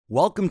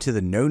Welcome to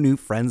the No New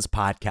Friends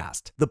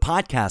podcast, the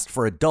podcast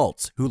for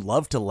adults who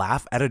love to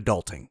laugh at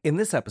adulting. In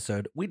this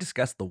episode, we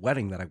discuss the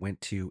wedding that I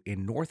went to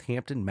in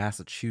Northampton,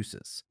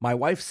 Massachusetts. My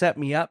wife set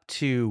me up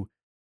to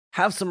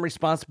have some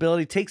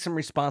responsibility, take some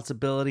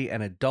responsibility,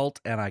 and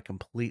adult, and I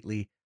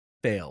completely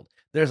failed.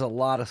 There's a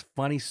lot of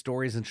funny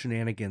stories and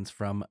shenanigans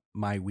from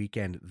my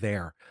weekend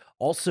there.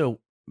 Also,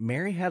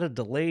 Mary had a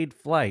delayed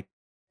flight,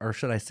 or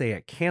should I say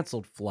a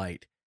canceled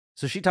flight.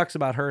 So she talks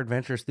about her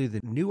adventures through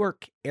the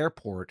Newark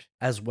airport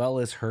as well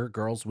as her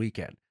girls'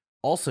 weekend.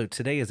 Also,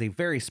 today is a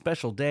very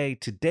special day.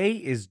 Today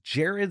is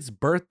Jared's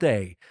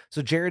birthday.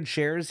 So Jared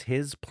shares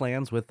his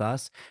plans with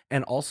us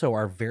and also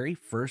our very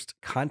first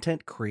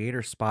content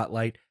creator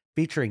spotlight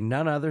featuring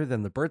none other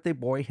than the birthday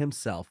boy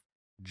himself,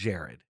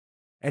 Jared.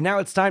 And now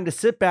it's time to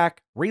sit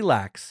back,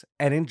 relax,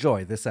 and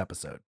enjoy this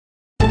episode.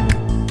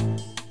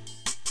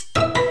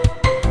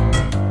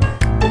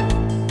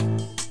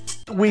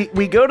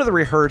 We go to the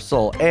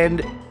rehearsal,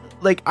 and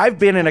like I've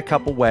been in a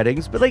couple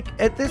weddings, but like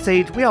at this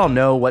age, we all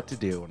know what to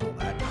do and all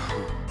that.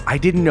 I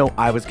didn't know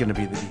I was going to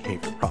be the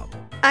behavior problem.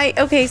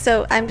 Okay,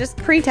 so I'm just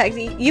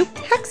pretexting. You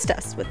text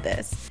us with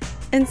this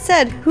and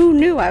said who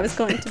knew I was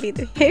going to be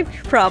the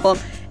behavior problem.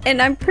 And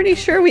I'm pretty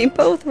sure we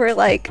both were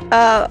like,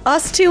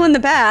 us two in the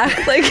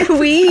back. Like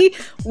we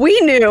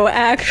knew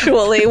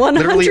actually 100%.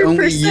 Literally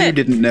only you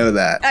didn't know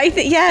that.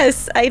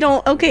 Yes, I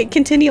don't. Okay,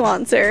 continue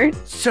on, sir.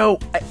 So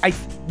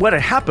what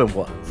had happened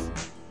was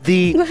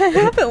What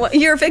happened?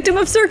 You're a victim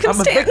of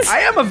circumstance. I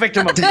am a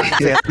victim of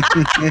circumstance.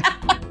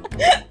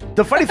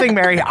 The funny thing,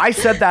 Mary, I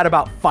said that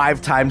about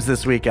 5 times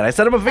this weekend. I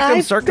said I'm a victim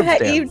of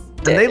circumstance. You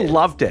and they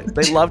loved it.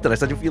 They loved it. I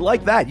said, if you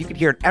like that, you can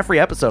hear it every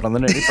episode on the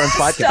No New Friends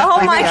podcast.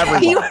 Oh my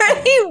God, you are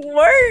the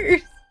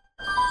worst.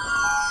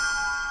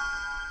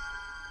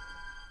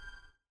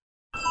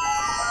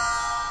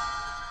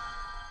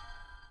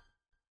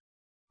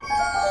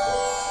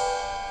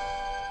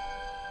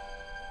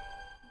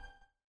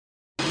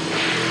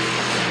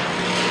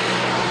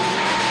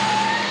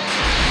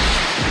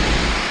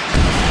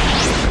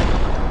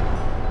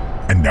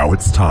 And now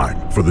it's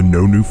time for the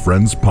No New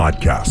Friends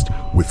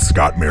podcast with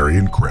Scott, Mary,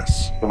 and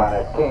Chris.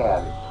 Minus 10,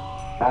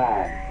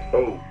 9,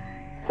 8,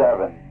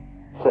 7,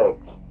 6,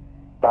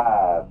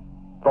 5,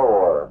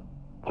 4,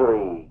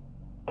 3,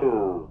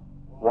 2,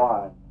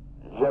 1,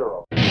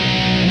 0.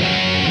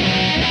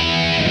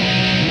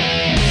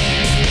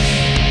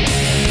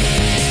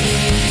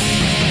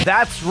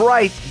 That's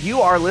right.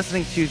 You are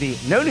listening to the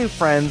No New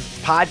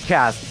Friends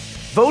podcast,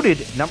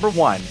 voted number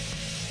 1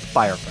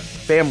 by our friends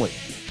and family.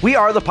 We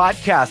are the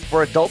podcast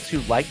for adults who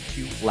like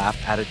to laugh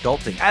at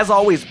adulting. As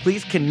always,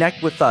 please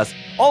connect with us.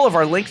 All of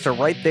our links are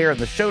right there in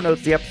the show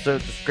notes. The episode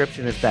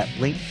description is that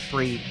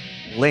Linktree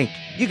link.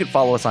 You can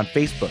follow us on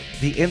Facebook,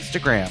 the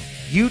Instagram,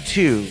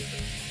 YouTube,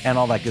 and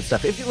all that good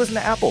stuff. If you listen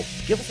to Apple,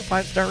 give us a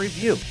 5-star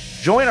review.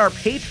 Join our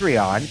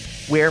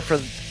Patreon, where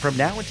from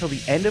now until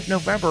the end of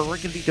November, we're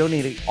going to be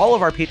donating all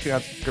of our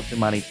Patreon subscription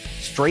money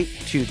straight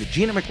to the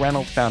Gina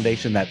McReynolds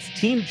Foundation. That's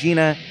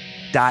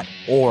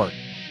teamgina.org.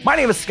 My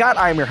name is Scott.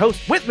 I am your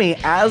host. With me,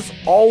 as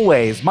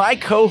always, my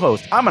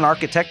co-host. I'm an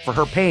architect for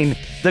her pain,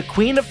 the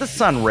queen of the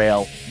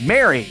sunrail,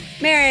 Mary.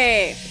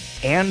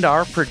 And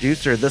our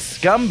producer, the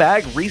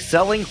scumbag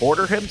reselling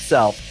hoarder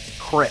himself,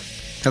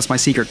 Chris. That's my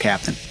secret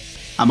captain.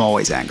 I'm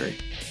always angry.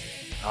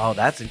 Oh,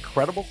 that's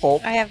Incredible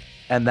Hulk. I have.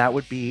 And that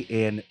would be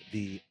in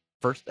the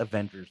first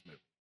Avengers movie.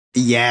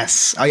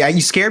 Yes. Oh, yeah,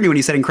 you scared me when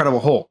you said Incredible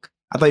Hulk.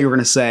 I thought you were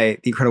going to say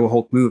the Incredible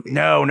Hulk movie.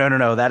 No.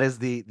 That is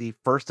the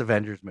first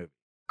Avengers movie.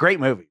 Great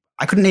movie.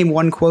 I couldn't name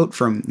one quote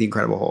from the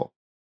Incredible Hulk.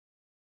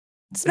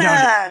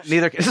 Smash. No,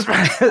 neither. It was a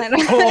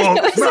really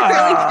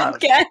good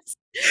guess.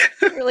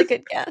 Really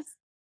good guess.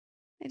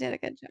 I did a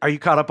good job. Are you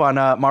caught up on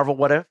Marvel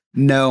What If?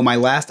 No, my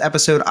last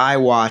episode I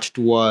watched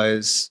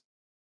was...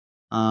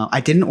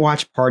 I didn't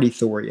watch Party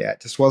Thor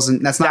yet. That's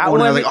not that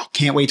one I was like,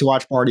 can't wait to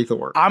watch Party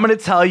Thor. I'm going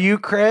to tell you,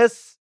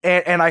 Chris,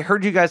 and I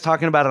heard you guys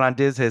talking about it on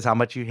Diz how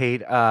much you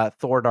hate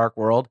Thor Dark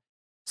World.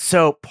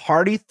 So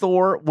Party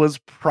Thor was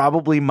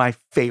probably my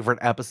favorite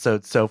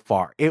episode so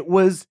far. It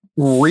was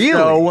really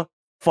so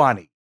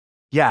funny.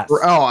 Yes.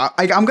 Oh,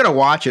 I'm going to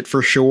watch it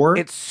for sure.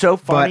 It's so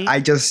funny. But I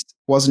just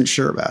wasn't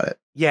sure about it.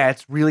 Yeah,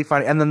 it's really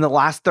funny. And then the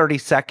last 30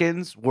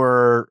 seconds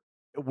were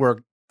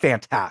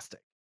fantastic.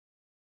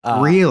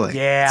 Really?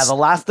 Yeah, the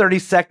last 30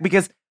 seconds,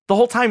 because the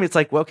whole time it's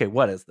like, well, okay,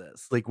 what is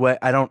this? Like,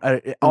 what?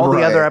 All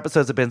the other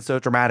episodes have been so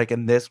dramatic,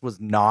 and this was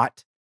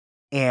not.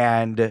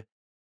 And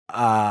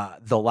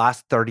the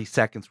last 30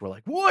 seconds were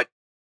like, what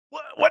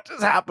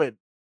just happened?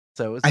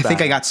 So I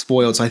think I got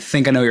spoiled, so I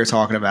think I know what you're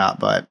talking about,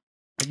 but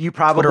you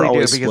probably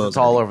do because it's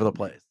all over the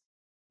place.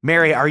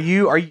 Mary,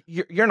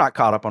 you're not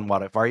caught up on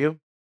What If, are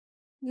you?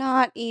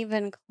 Not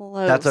even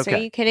close. That's okay. Are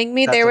you kidding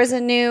me? There was a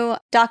new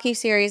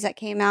docuseries that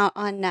came out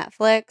on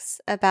Netflix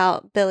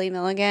about Billy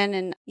Milligan.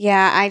 And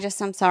yeah,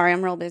 I'm sorry.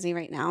 I'm real busy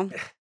right now.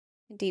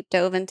 Deep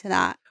dove into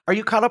that. Are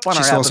you caught up on our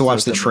episodes? Also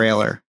watched the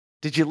trailer.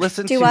 Did you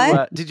listen to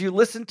what? Did you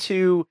listen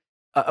to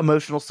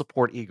Emotional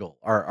Support Eagle,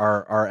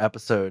 our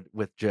episode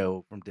with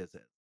Joe from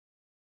Disney?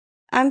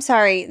 I'm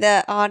sorry.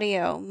 The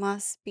audio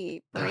must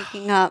be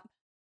breaking up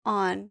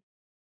on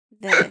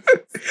this.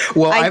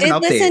 Well, I have an did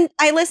update. listen.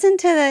 I listened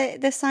to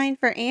the sign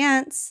for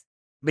ants.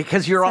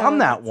 Because you're on So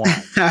that one.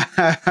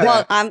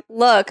 Well,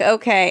 look.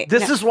 Okay.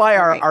 This no, is why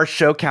all right. our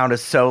show count is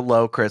so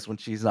low, Chris, when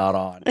she's not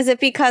on. Is it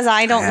because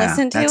I don't Yeah,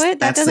 listen to that's- it?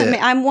 That that's doesn't it. mean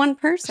I'm one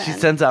person. She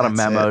sends out a That's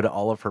memo it. to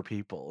all of her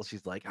people.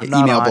 She's like, I'm Yeah,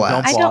 not email on, blast.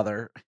 don't I don't-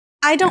 bother.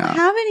 I don't Yeah.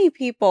 have any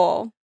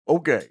people.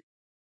 Okay.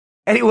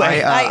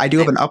 Anyway, I do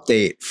have an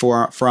update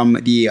from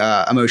the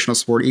Emotional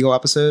Sport Eagle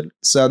episode.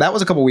 So that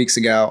was a couple weeks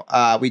ago.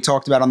 We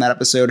talked about on that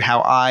episode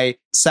how I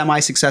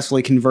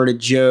semi-successfully converted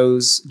Joe,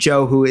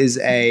 who is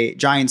a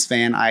Giants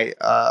fan. I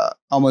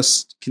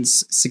almost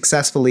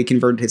successfully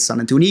converted his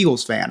son into an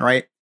Eagles fan,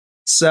 right?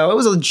 So it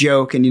was a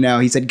joke, and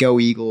he said "Go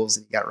Eagles,"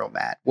 and he got real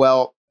mad.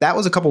 Well, that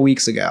was a couple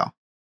weeks ago.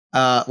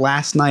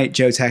 Last night,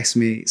 Joe texted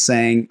me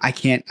saying, I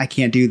can't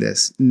do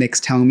this. Nick's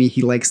telling me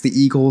he likes the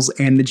Eagles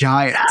and the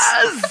Giants.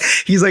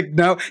 Yes! He's like,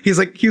 no, he's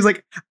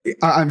like,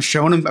 I'm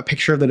showing him a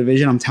picture of the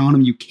division. I'm telling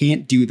him you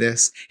can't do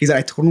this. He's like,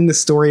 I told him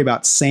this story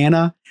about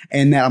Santa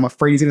and that I'm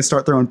afraid he's going to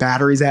start throwing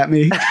batteries at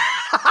me.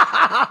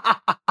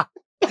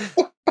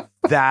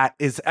 That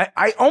is,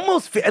 I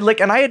almost feel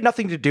like, and I had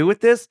nothing to do with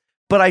this,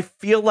 but I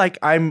feel like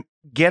I'm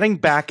getting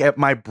back at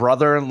my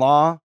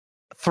brother-in-law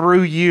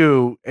through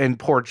you and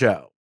poor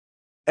Joe.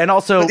 And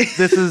also,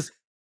 this is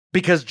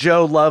because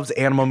Joe loves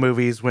animal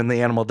movies when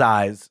the animal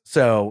dies.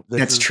 So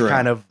That's is true.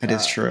 kind of, That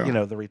is true.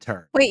 The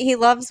return. Wait, he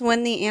loves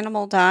when the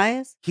animal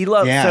dies? He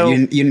loves, Yeah, so,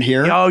 you didn't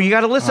hear? oh, you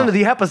got to listen to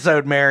the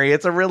episode, Mary.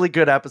 It's a really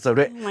good episode.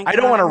 my I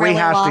don't God, want to I'm really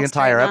rehash the lost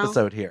entire right now.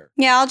 episode here.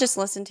 Yeah, I'll just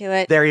listen to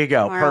it. There you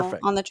go. tomorrow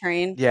Perfect. On the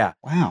train. Yeah.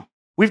 Wow.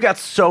 We've got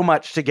so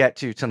much to get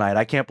to tonight.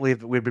 I can't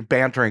believe that we've been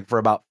bantering for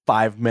about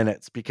 5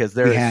 minutes because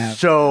there We is have.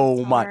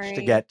 so much to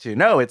Sorry. get to.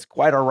 No, it's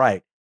quite all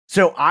right.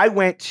 So I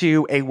went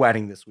to a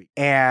wedding this week,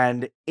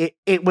 and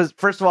it was,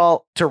 first of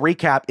all, to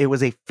recap, it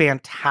was a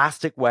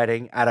fantastic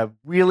wedding at a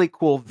really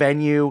cool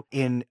venue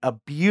in a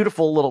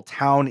beautiful little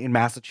town in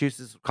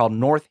Massachusetts called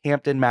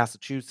Northampton,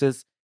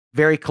 Massachusetts.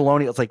 Very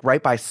colonial. It's like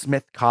right by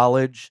Smith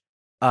College.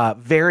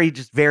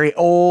 Very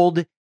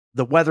old.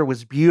 The weather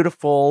was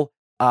beautiful.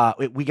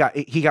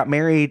 He got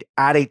married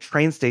at a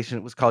train station.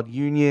 It was called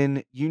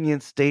Union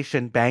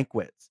Station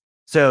Banquets.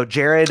 So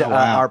Jared, Oh,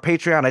 wow. our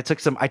Patreon,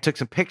 I took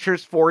some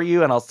pictures for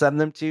you, and I'll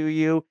send them to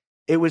you.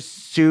 It was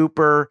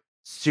super,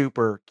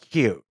 super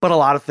cute, but a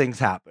lot of things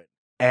happened,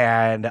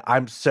 and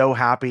I'm so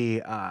happy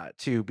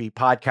to be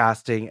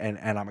podcasting,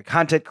 and I'm a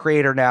content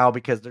creator now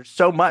because there's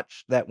so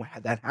much that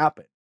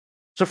happened.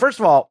 So first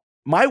of all,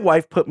 my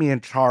wife put me in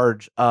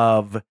charge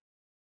of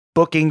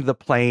booking the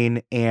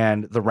plane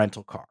and the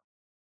rental car.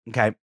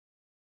 Okay.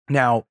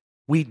 Now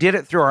we did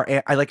it through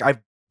I've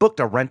booked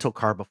a rental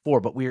car before,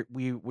 but we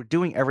were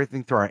doing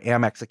everything through our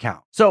Amex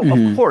account. So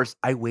of course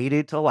I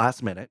waited till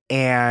last minute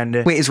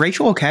and Wait, is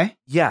Rachel okay?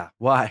 yeah,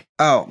 why?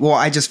 Oh, well,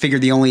 I just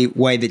figured the only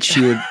way that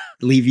she would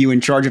leave you in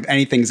charge of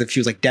anything is if she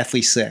was like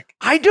deathly sick.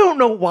 I don't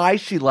know why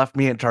she left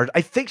me in charge.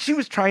 I think she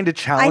was trying to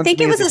challenge I think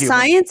me it was as a human.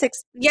 science.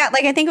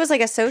 I think it was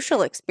like a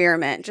social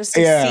experiment just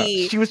to Yeah.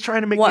 see She was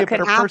trying to make me what a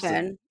better could person.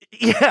 happen.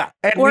 Yeah.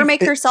 And Or we-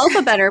 make herself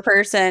a better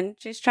person.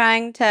 She's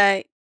trying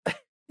to.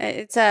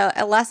 It's a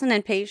lesson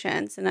in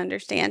patience and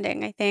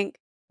understanding, I think.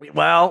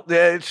 Well,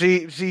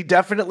 she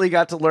definitely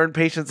got to learn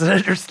patience and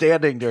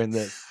understanding during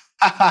this.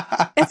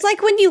 It's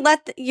like when you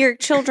let your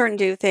children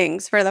do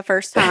things for the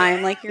first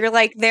time. Like you're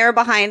like there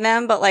behind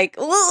them, but like,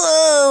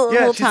 whoa,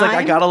 Yeah, whole she's like,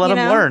 I gotta let you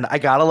him know? learn. I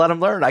gotta let him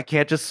learn. I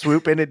can't just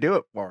swoop in and do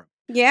it for him.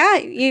 Yeah,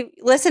 you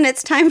listen.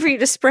 It's time for you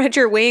to spread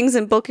your wings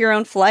and book your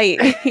own flight.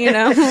 You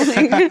know,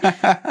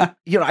 Like,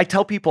 I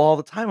tell people all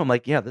the time, I'm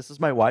like, yeah, this is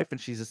my wife,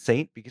 and she's a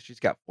saint because she's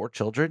got 4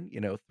 children.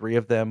 3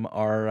 of them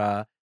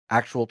are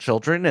actual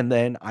children, and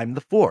then I'm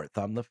the 4th.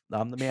 I'm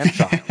the man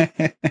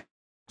child.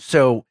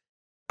 So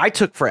I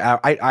took forever.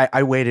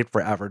 I waited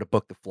forever to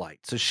book the flight.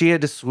 So she had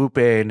to swoop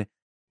in,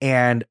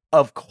 and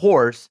of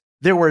course,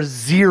 there were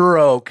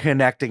 0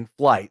 connecting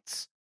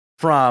flights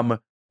from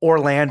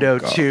Orlando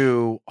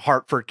to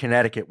Hartford,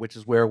 Connecticut, which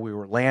is where we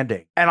were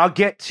landing. And I'll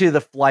get to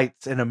the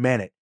flights in a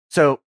minute.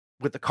 So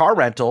with the car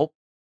rental,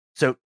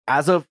 so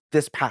as of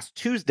this past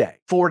Tuesday,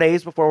 4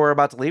 days before we're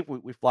about to leave,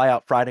 we fly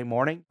out Friday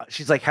morning.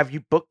 She's like, have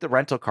you booked the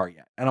rental car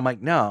yet? And I'm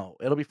like, no,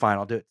 it'll be fine.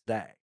 I'll do it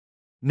today.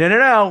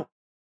 No.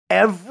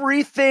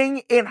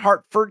 Everything in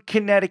Hartford,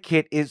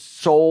 Connecticut is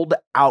sold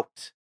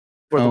out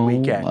for the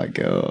weekend. Oh my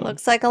God.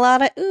 looks like a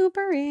lot of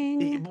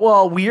Ubering.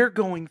 Well, we are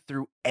going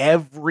through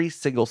every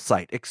single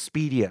site,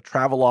 Expedia,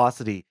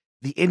 Travelocity,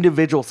 the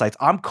individual sites.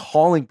 I'm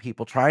calling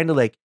people trying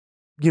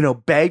to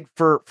beg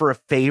for a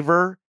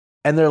favor.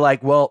 And they're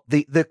like, well,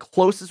 the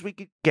closest we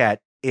could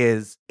get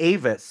is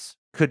Avis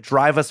could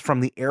drive us from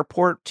the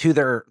airport to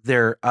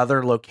their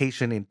other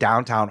location in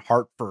downtown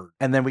Hartford.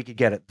 And then we could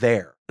get it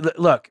there.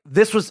 Look,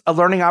 this was a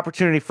learning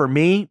opportunity for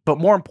me, but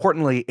more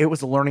importantly, it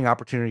was a learning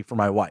opportunity for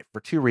my wife for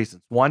 2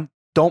 reasons. 1,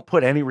 don't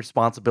put any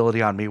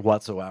responsibility on me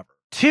whatsoever.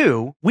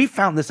 2, we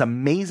found this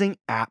amazing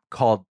app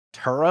called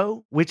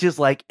Turo, which is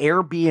like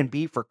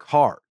Airbnb for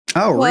cars.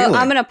 Oh, Well,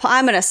 really?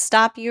 I'm gonna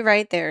stop you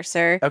right there,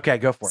 sir. Okay,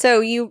 go for it. So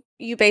you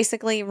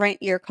basically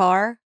rent your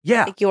car,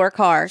 Yeah. like your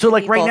car. So to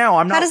like right people. now,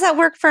 How does that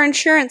work for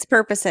insurance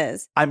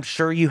purposes? I'm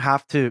sure you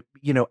have to,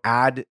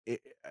 add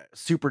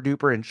super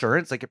duper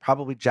insurance. Like it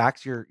probably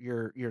jacks your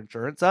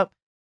insurance up.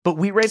 But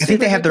we I rented.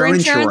 think they have their own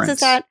Insurance,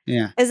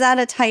 insurance. is that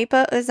a type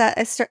of, is that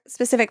a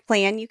specific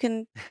plan you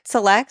can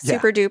select? Yeah.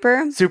 Super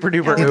duper. Super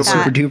duper How Yeah, Uber. is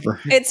that? super duper.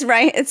 It's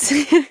right. It's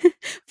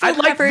I'd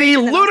full like coverage the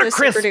and then also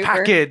ludicrous super duper.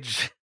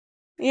 package.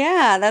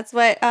 Yeah, that's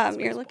what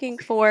you're looking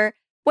for.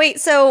 Wait,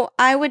 so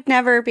I would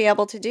never be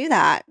able to do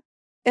that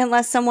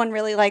unless someone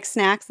really likes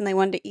snacks and they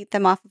wanted to eat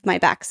them off of my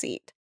back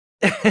seat.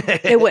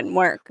 It wouldn't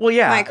work. Well,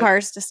 yeah. My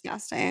car's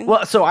disgusting.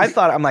 Well, so I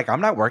thought, I'm like,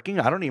 I'm not working.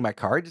 I don't need my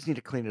car. I just need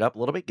to clean it up a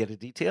little bit, get it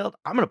detailed.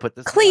 I'm going to put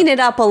this. Clean it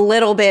up a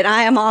little bit.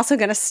 I am also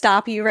going to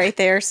stop you right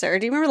there, sir.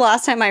 Do you remember the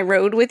last time I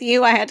rode with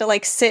you? I had to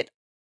like sit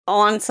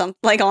on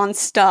on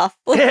stuff.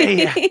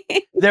 Yeah.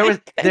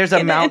 There's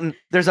a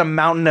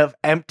mountain of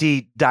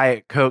empty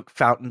Diet Coke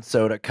fountain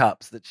soda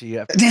cups that you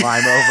have to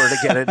climb over to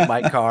get into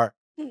my car.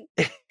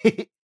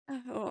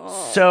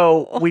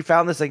 So we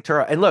found this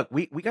Ventura, and look,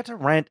 we got to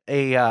rent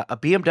a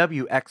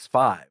BMW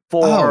X5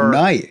 for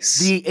nice.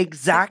 the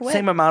exact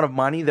same amount of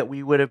money that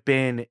we would have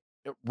been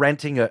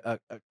renting a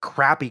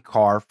crappy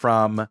car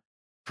from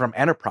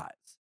Enterprise.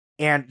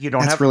 And you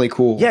don't That's really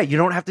cool. Yeah, you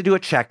don't have to do a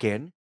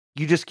check-in.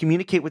 You just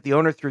communicate with the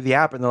owner through the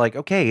app, and they're like,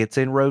 okay, it's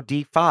in row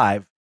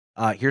D5.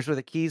 Here's where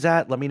the key's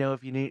at. Let me know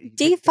if you need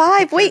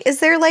D5. Wait, is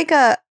there like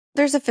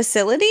there's a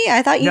facility?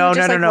 I thought you would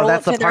just roll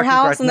that's up to their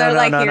house and they're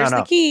like, here's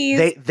the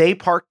keys. They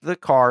parked the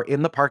car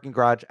in the parking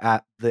garage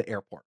at the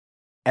airport,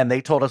 and they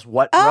told us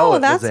what row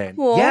it was in.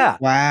 Cool. Yeah.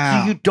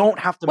 Wow. So you don't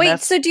have to Wait,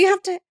 so do you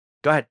have to...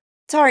 Go ahead.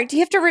 Sorry, do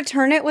you have to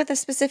return it with a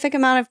specific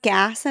amount of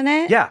gas in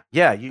it? Yeah.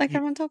 A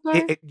rental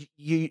car?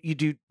 You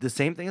do the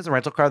same thing as a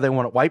rental car. They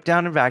want it wiped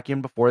down and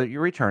vacuumed before you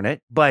return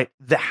it. But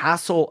the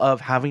hassle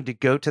of having to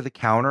go to the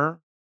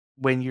counter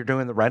when you're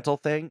doing the rental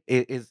thing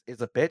is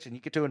a bitch, and you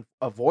get to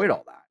avoid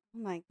all that. Oh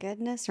my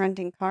goodness,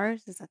 renting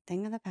cars is a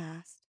thing of the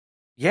past.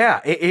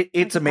 Yeah,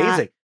 it's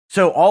amazing.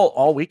 So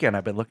all weekend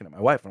I've been looking at my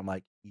wife, and I'm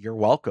like, "You're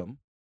welcome."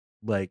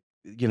 Like,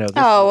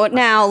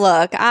 now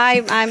look,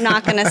 I'm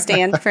not going to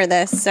stand for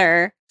this,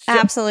 sir.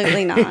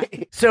 Absolutely not.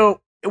 So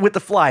with the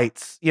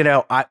flights,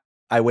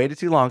 I waited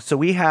too long. So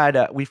we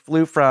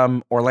flew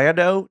from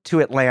Orlando to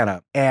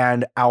Atlanta,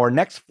 and our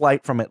next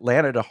flight from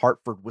Atlanta to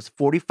Hartford was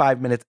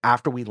 45 minutes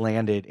after we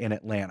landed in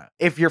Atlanta.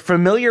 If you're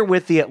familiar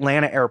with the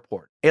Atlanta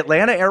airport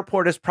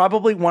is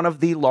probably one of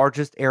the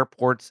largest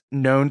airports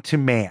known to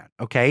man.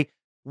 Okay.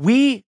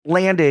 We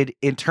landed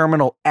in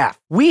Terminal F.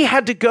 We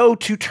had to go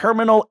to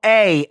Terminal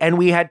A, and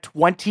we had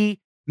 20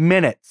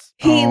 minutes.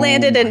 He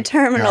landed in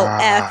Terminal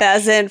F,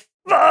 as in.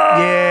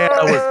 Yeah.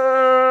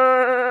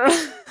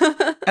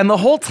 And the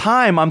whole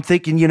time I'm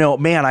thinking,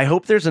 man, I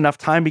hope there's enough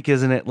time,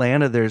 because in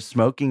Atlanta, there's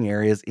smoking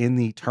areas in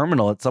the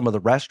terminal at some of the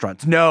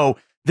restaurants. No,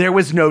 there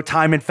was no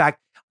time. In fact,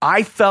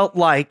 I felt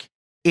like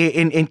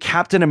in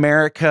Captain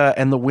America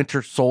and the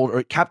Winter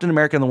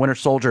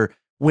Soldier,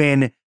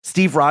 when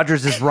Steve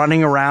Rogers is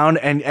running around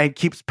and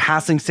keeps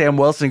passing Sam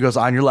Wilson and goes,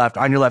 on your left.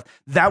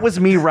 That was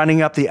me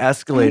running up the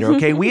escalator.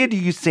 Okay. We had to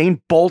Usain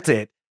Bolt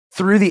it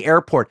through the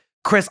airport.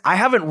 Chris, I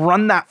haven't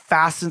run that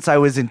fast since I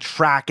was in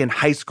track in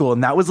high school,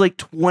 and that was like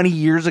 20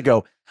 years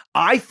ago.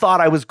 I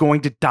thought I was going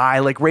to die.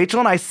 Like, Rachel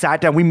and I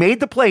sat down. We made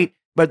the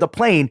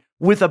plane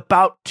with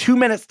about 2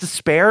 minutes to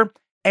spare,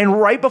 and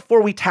right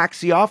before we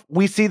taxi off,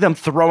 we see them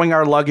throwing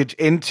our luggage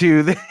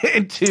into the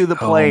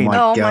plane.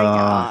 Oh my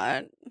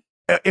God.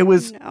 It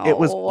was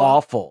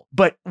awful.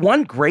 But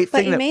one great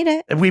thing you made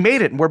it. We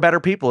made it, and we're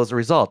better people as a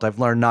result. I've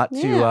learned not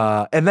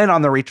to. And then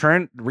on the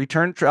return,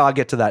 I'll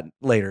get to that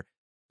later.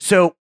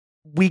 So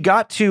we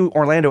got to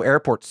Orlando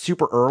Airport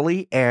super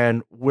early,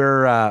 and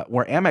we're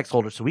Amex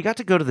holders, so we got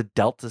to go to the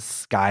Delta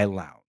Sky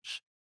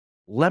Lounge.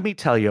 Let me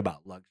tell you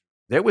about luxury.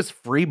 There was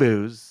free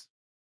booze,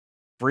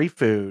 free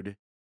food.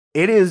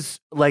 It is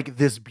like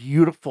this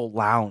beautiful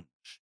lounge.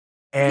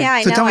 And yeah,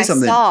 I so know. tell me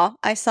something.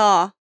 I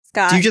saw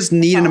Scott. Do you just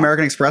need an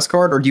American Express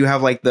card, or do you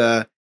have like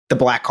the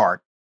black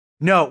card?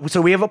 No, so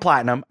we have a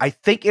platinum. I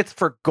think it's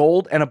for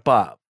gold and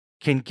above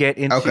can get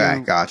into. Okay,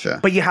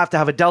 gotcha. But you have to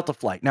have a Delta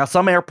flight. Now,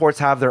 some airports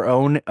have their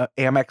own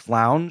Amex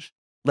lounge.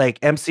 Like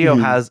MCO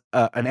has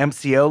an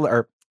MCO,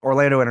 or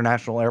Orlando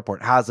International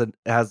Airport has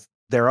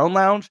their own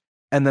lounge,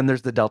 and then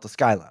there's the Delta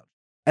Sky Lounge.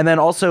 And then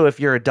also, if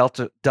you're a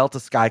Delta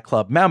Sky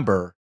Club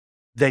member,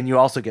 then you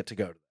also get to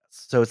go to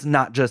this. So it's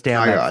not just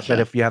Amex, but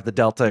if you have the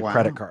Delta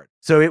credit card.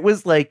 So it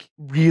was like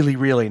really,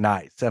 really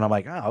nice. And I'm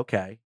like, oh,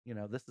 okay.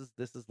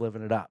 This is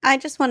living it up. I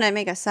just want to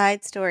make a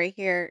side story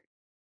here.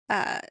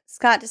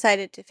 Scott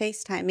decided to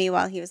FaceTime me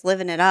while he was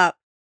living it up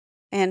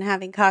and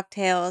having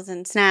cocktails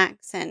and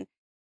snacks. And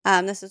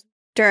this was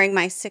during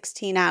my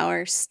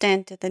 16-hour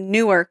stint at the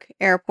Newark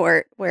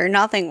airport, where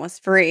nothing was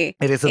free.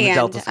 It is in the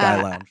Delta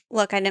Sky Lounge.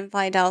 Look, I didn't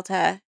fly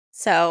Delta,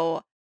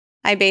 so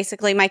my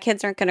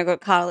kids aren't going to go to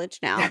college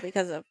now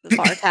because of the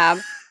bar tab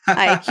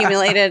I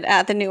accumulated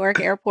at the Newark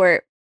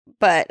airport.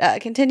 But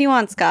continue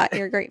on, Scott.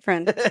 You're a great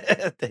friend.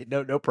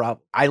 No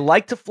problem. I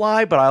like to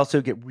fly, but I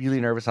also get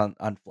really nervous on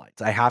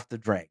flights. I have to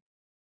drink.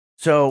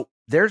 So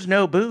there's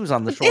no booze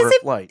on the shorter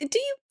flight.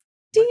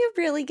 Do you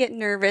really get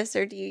nervous,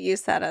 or do you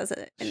use that as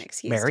an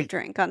excuse Mary, to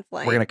drink on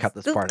flights? We're gonna cut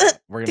this part out.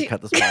 We're gonna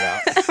cut this part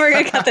out. We're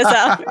gonna cut this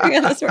out. We're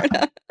gonna cut this part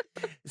out.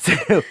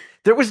 So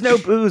there was no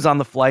booze on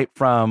the flight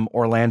from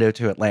Orlando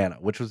to Atlanta,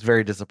 which was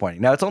very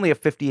disappointing. Now it's only a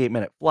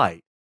 58-minute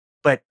flight,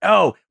 but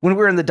when we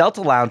were in the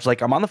Delta Lounge,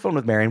 like I'm on the phone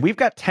with Mary, and we've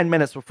got 10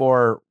 minutes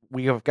before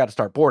we have got to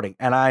start boarding,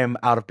 and I am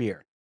out of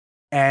beer.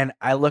 And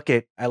I look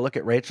at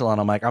Rachel,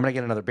 and I'm like, I'm gonna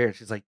get another beer.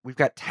 She's like, we've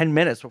got 10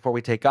 minutes before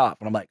we take off,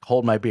 and I'm like,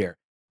 hold my beer.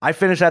 I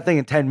finished that thing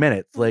in 10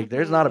 minutes. Like,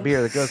 there's not a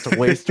beer that goes to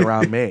waste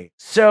around me.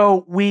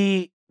 So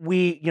we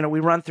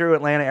run through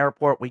Atlanta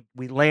Airport.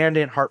 We land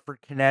in Hartford,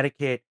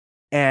 Connecticut,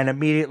 and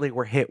immediately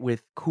we're hit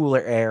with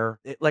cooler air.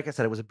 Like I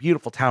said, it was a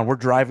beautiful town. We're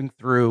driving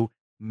through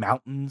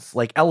mountains.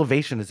 Like,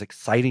 elevation is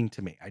exciting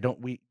to me.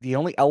 The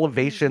only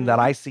elevation that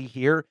I see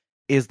here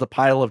is the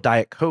pile of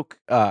Diet Coke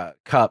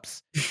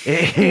cups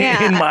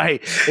in my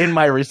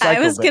recycle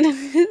I was bin.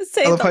 gonna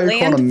say the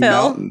landfill.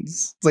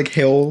 Mountains. It's like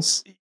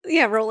hills.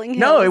 Yeah, rolling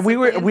hills. No, we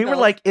were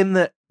like in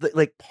the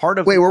like part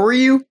of. Wait, where were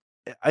you?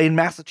 In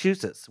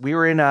Massachusetts. We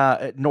were in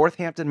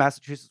Northampton,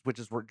 Massachusetts, which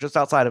is just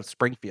outside of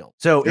Springfield.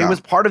 So it was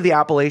part of the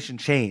Appalachian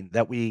chain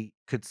that we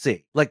could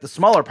see, like the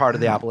smaller part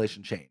of the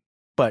Appalachian chain,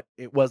 but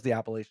it was the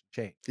Appalachian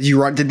chain. Did you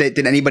run?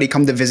 Did anybody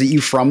come to visit you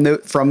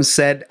from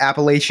said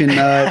Appalachian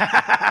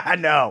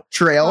no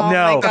trail? Oh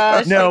no, my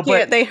gosh, no,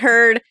 but they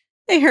heard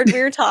we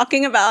were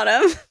talking about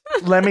him.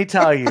 Let me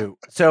tell you.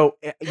 So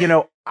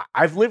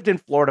I've lived in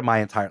Florida my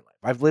entire life.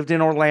 I've lived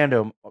in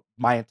Orlando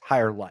my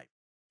entire life.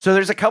 So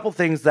there's a couple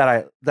things that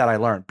I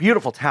learned.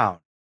 Beautiful town,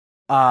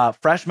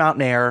 fresh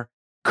mountain air.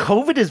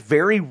 COVID is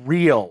very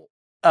real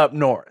up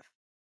north.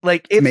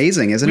 Like, it's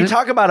amazing, isn't it? We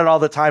talk about it all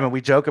the time, and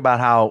we joke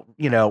about how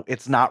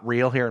it's not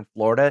real here in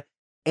Florida,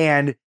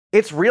 and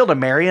it's real to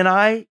Mary and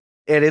I,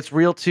 and it's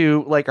real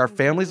to like our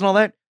families and all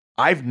that.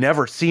 I've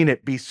never seen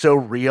it be so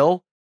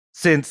real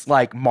since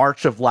like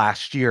March of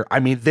last year.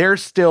 I mean,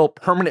 there's still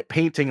permanent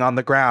painting on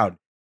the ground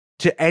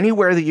to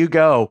anywhere that you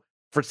go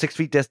for 6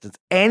 feet distance.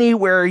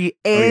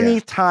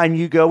 Anytime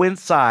you go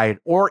inside,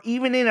 or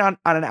even on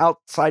an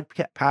outside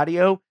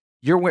patio,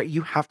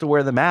 you have to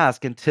wear the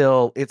mask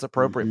until it's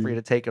appropriate for you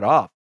to take it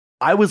off.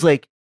 I was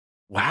like,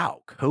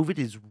 wow, COVID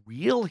is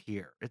real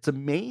here. It's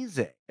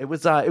amazing. It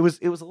was a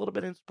little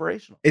bit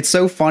inspirational. It's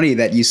so funny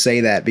that you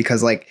say that,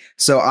 because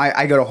so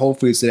I go to Whole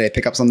Foods today,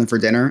 pick up something for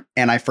dinner,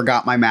 and I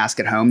forgot my mask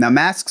at home. Now,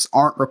 masks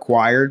aren't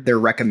required. They're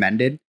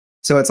recommended.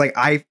 So it's like,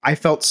 I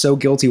felt so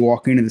guilty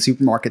walking into the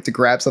supermarket to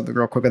grab something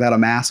real quick without a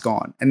mask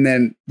on. And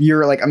then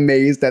you're like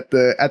amazed at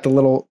the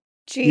little,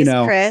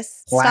 Jeez,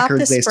 Chris, stop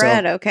the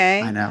spread,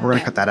 okay? I know. We're going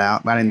to cut that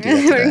out. I didn't do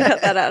that today. We're going to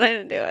cut that out. I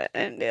didn't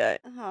do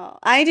it. Oh,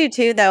 I do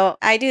too, though.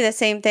 I do the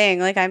same thing.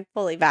 Like, I'm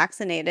fully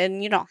vaccinated,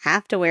 and you don't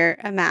have to wear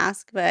a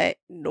mask, but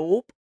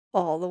nope,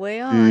 all the way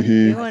on.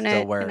 Doing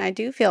it. And I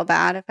do feel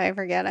bad if I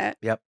forget it.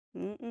 Yep.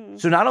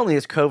 So not only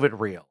is COVID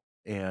real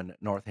in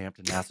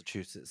Northampton,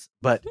 Massachusetts,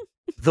 but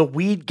the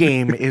weed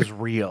game is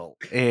real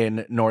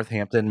in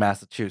Northampton,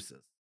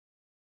 Massachusetts,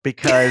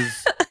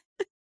 because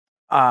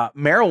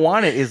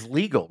marijuana is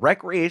legal.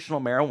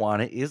 Recreational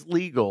marijuana is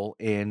legal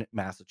in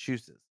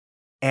Massachusetts.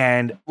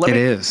 And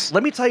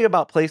let me tell you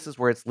about places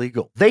where it's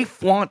legal. They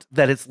flaunt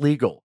that it's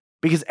legal,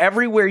 because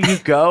everywhere you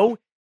go,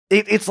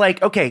 it's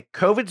like, okay,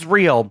 COVID's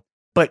real,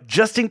 but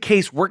just in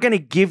case, we're going to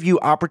give you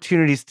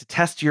opportunities to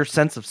test your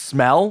sense of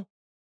smell.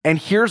 And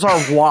here's our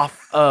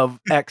waft of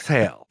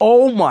exhale.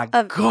 Oh my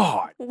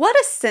God. What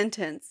a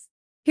sentence.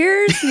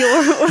 Here's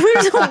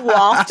a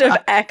waft of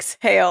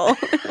exhale.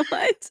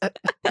 What?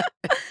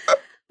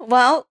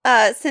 Well,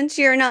 since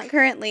you're not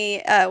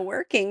currently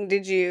working,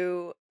 did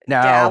you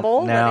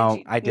dabble? No,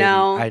 I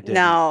didn't.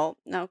 No.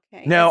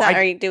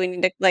 Okay. Do we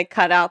need to like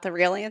cut out the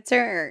real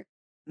answer? Or?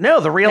 No,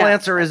 the real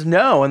answer is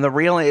no, and the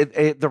real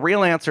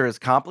answer is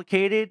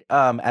complicated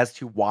as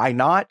to why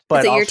not.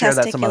 But I'll share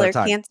that some other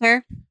time.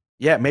 Cancer?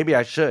 Yeah, maybe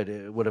I should.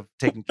 It would have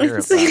taken care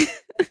of that.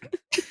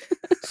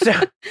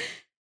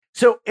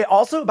 So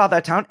also about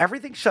that town,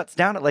 everything shuts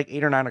down at like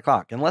 8 or 9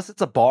 o'clock. Unless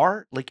it's a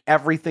bar, like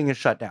everything is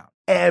shut down.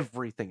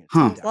 Everything is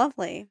shut down.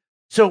 Lovely.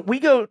 So we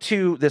go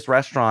to this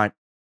restaurant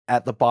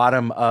at the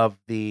bottom of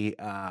the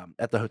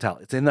at the hotel.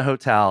 It's in the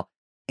hotel,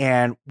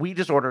 and we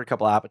just ordered a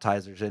couple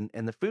appetizers, and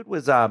the food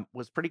was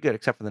pretty good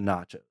except for the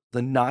nachos.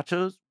 The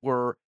nachos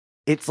were,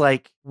 it's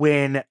like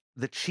when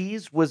the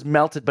cheese was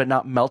melted but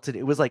not melted.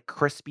 It was like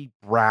crispy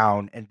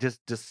brown and just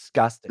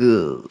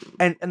disgusting.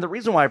 And the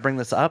reason why I bring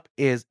this up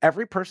is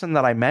every person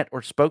that I met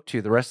or spoke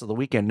to the rest of the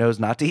weekend knows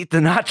not to eat the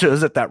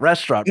nachos at that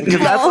restaurant, because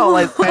that's all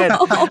I said.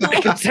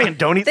 I kept saying,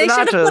 don't eat the nachos.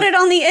 They should have put it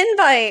on the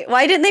invite.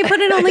 Why didn't they put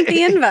it on like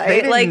the invite? They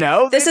didn't like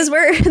know. This is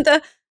where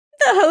the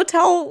the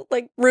hotel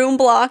like room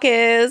block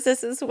is.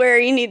 This is where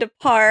you need to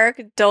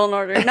park. Don't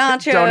order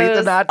nachos. Don't eat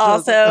the nachos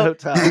also, at the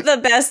hotel.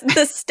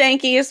 the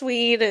stankiest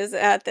weed is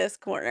at this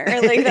corner.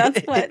 Like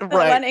that's what the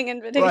Right, wedding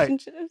invitation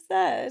right. should have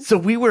said. So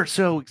we were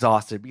so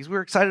exhausted because we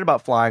were excited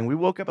about flying. We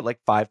woke up at like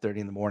 5:30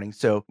 in the morning.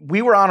 So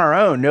we were on our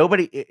own.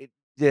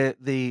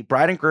 The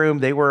bride and groom,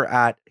 they were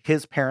at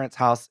his parents'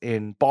 house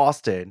in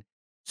Boston.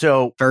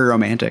 So Very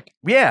romantic.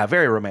 yeah,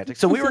 very romantic.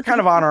 So we were kind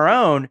of on our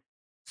own.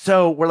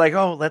 So we're like,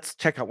 oh, let's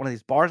check out one of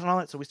these bars and all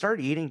that. So we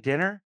started eating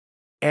dinner.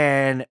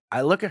 And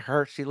I look at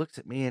her, she looks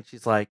at me and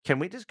she's like, can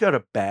we just go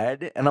to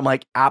bed? And I'm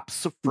like,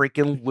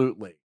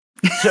 abso-freaking-lutely.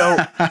 So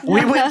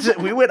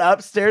we went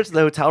upstairs to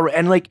the hotel room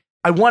and like,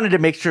 I wanted to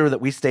make sure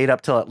that we stayed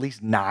up till at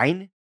least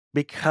 9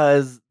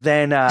 because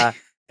then,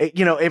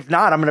 if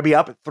not, I'm going to be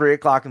up at 3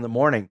 o'clock in the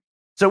morning.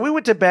 So we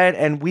went to bed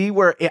and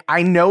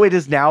I know it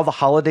is now the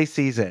holiday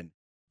season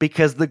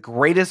because the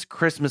greatest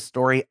Christmas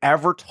story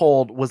ever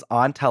told was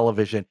on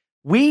television.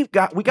 We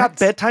got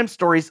bedtime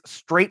stories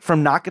straight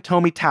from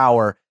Nakatomi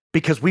Tower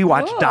because we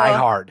watched Die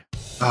Hard.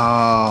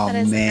 Oh, That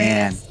is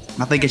man. greatest.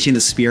 Nothing gets you in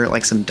the spirit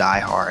like some Die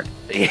Hard.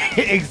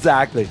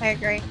 Exactly. I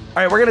agree. All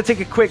right, we're going to take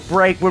a quick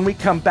break. When we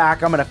come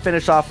back, I'm going to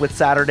finish off with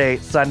Saturday,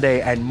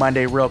 Sunday, and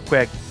Monday real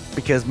quick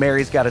because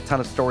Mary's got a ton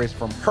of stories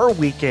from her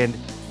weekend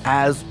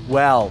as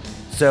well.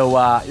 So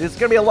it's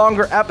going to be a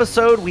longer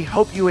episode. We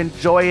hope you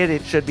enjoy it.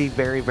 It should be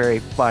very, very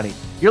funny.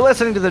 You're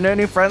listening to the No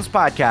New Friends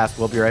podcast.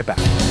 We'll be right back.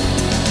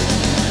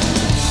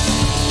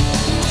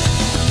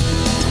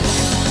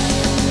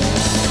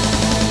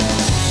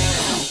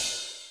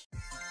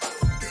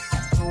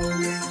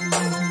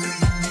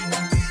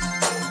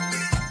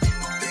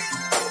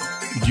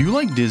 Do you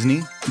like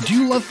Disney? Do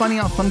you love finding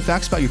out fun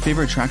facts about your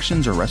favorite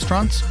attractions or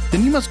restaurants?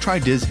 Then you must try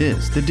Diz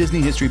His, the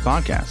Disney History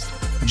Podcast.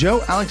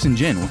 Joe, Alex, and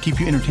Jen will keep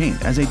you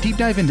entertained as they deep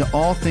dive into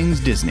all things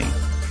Disney.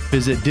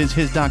 Visit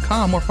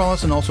DizHiz.com or follow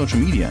us on all social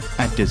media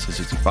at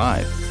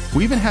DizHiz65.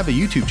 We even have a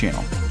YouTube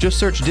channel. Just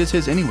search Diz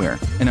His anywhere,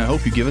 and I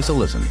hope you give us a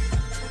listen.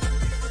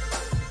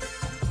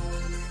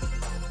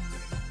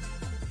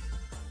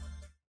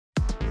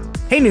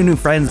 Hey, New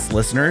Friends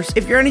listeners.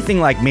 If you're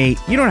anything like me,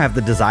 you don't have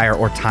the desire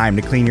or time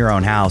to clean your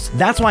own house.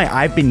 That's why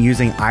I've been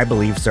using I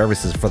Believe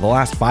services for the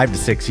last 5 to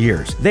 6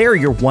 years. They are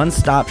your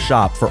one-stop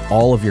shop for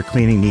all of your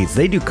cleaning needs.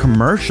 They do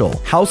commercial,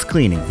 house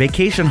cleaning,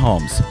 vacation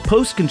homes,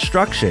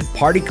 post-construction,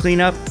 party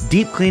cleanup,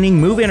 deep cleaning,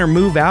 move-in or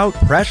move-out,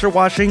 pressure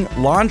washing,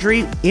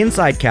 laundry,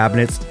 inside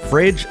cabinets,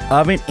 fridge,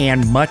 oven,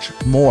 and much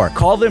more.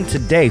 Call them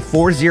today,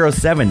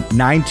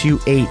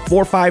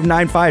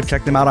 407-928-4595.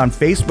 Check them out on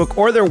Facebook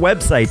or their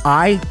website,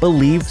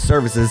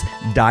 ibelieveservices.us.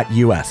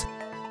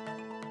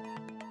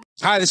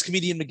 Hi, this is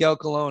comedian Miguel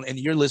Colon, and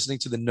you're listening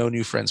to the No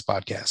New Friends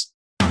podcast.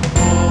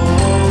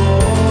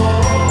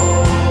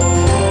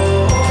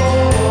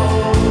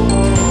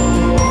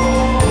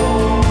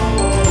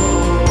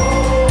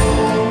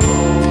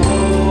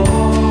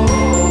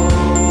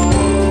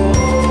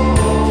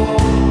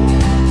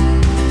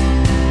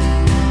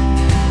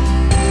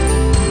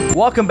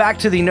 Welcome back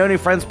to the No New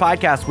Friends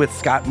podcast with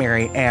Scott,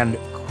 Mary, and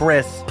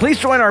Chris. Please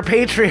join our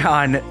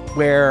Patreon,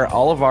 where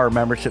all of our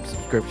membership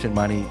subscription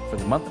money for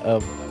the month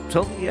of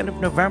till the end of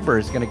November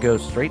is going to go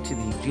straight to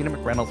the Gina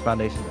McReynolds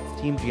Foundation.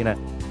 That's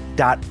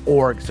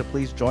teamgina.org. So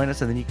please join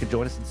us, and then you can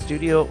join us in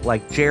studio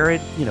like Jared.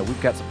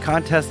 We've got some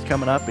contests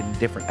coming up in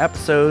different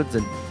episodes,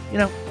 and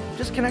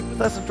just connect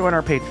with us and join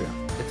our Patreon.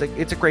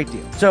 It's a great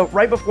deal. So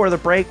right before the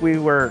break, we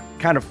were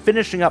kind of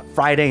finishing up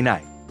Friday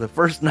night, the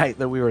first night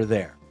that we were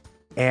there,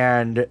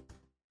 and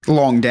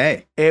long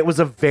day. It was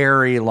a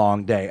very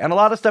long day and a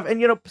lot of stuff.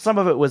 And, some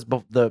of it was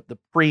the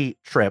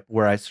pre-trip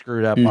where I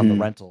screwed up on the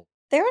rental.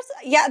 There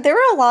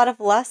were a lot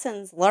of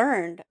lessons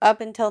learned up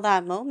until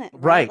that moment,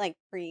 right? Like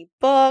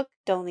pre-book,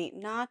 don't eat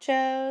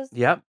nachos.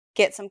 Yep.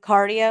 Get some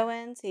cardio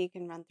in so you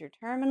can run through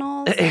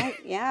terminals.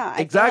 Yeah.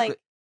 Exactly.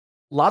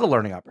 A lot of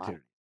learning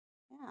opportunity.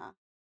 Yeah.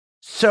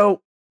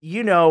 So,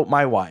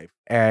 my wife,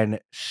 and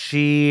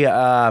she's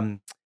a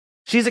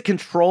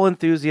control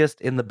enthusiast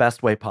in the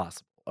best way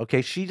possible.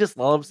 Okay, she just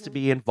loves to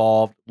be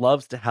involved,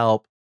 loves to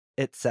help,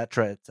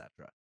 etc.,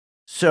 etc.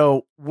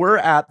 So we're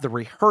at the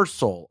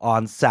rehearsal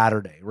on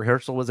Saturday.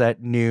 Rehearsal was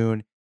at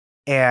noon,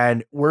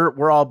 and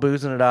we're all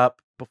boozing it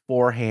up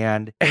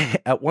beforehand.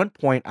 At one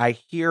point, I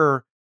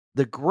hear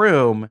the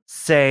groom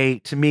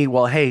say to me,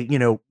 "Well, hey,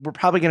 we're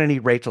probably going to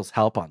need Rachel's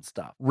help on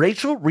stuff."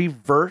 Rachel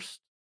reverse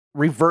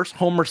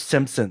Homer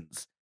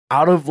Simpson's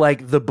out of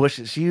the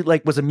bushes. She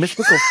was a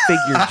mystical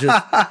figure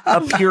just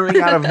appearing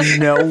out of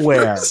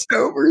nowhere.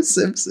 Homer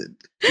Simpson.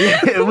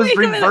 Yeah, it was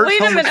reverse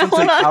Homer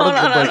Simpson out of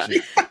the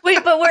bushes.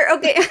 Wait, but we're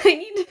okay. I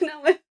need to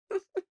know.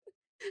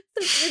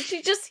 Did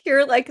she just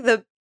hear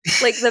the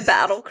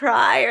battle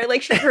cry, or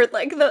she heard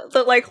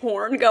the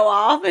horn go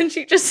off, and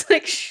she just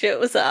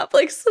shows up,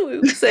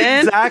 swoops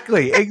in?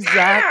 Exactly.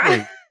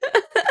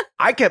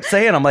 I kept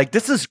saying, I'm like,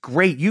 this is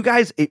great. You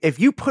guys, if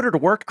you put her to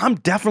work, I'm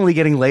definitely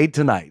getting laid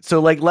tonight. So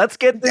let's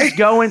get this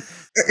going.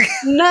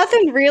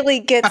 Nothing really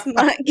gets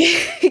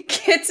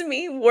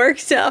me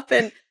worked up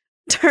and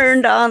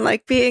turned on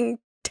being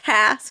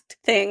tasked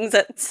things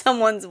at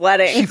someone's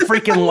wedding. She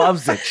freaking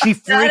loves it. She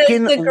That is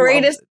freaking the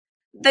greatest. loves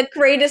it. The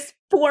greatest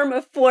form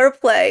of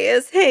foreplay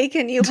is, hey,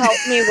 can you help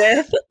me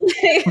with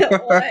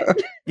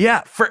what?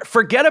 Yeah,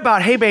 forget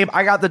about, hey, babe,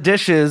 I got the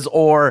dishes,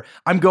 or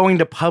I'm going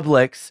to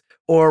Publix,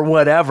 or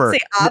whatever.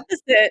 It's the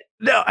opposite.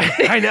 No,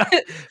 I know.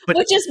 But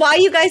Which is why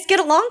you guys get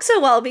along so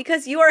well,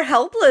 because you are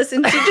helpless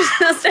and she just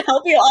has to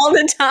help you all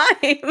the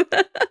time.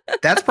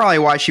 That's probably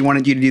why she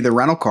wanted you to do the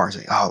rental cars.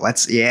 Like, oh,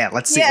 let's see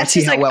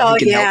she's how like, well oh, we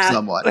can yeah. help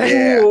someone.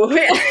 Yeah.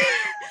 Ooh.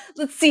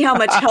 Let's see how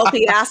much help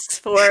he asks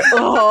for.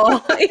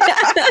 Oh,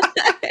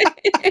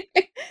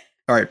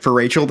 All right, for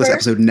Rachel, this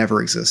episode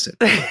never existed.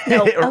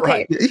 no, okay.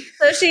 Right.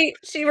 So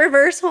she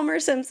reverse Homer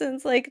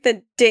Simpson's like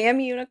the damn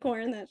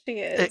unicorn that she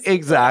is.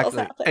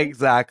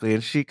 Exactly.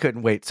 And she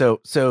couldn't wait. So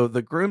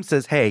the groom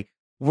says, hey,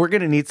 we're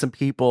going to need some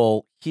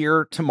people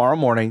here tomorrow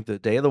morning, the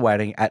day of the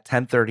wedding, at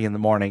 10:30 in the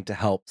morning to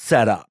help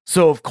set up.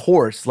 So of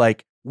course,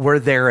 like, we're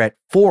there at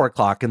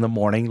 4:00 in the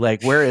morning.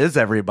 Like, where is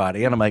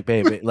everybody? And I'm like,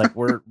 babe, like,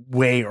 we're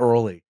way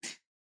early.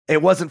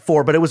 It wasn't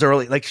 4, but it was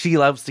early. Like, she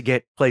loves to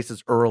get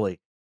places early,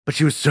 but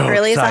she was so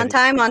early excited.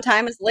 is on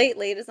time is late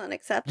is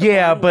unacceptable.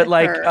 Yeah, but with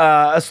like,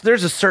 her.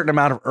 there's a certain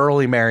amount of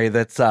early, Mary,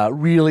 that's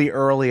really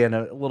early and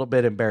a little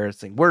bit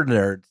embarrassing. We're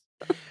nerds.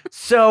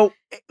 So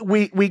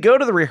we go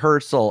to the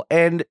rehearsal,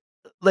 and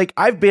like,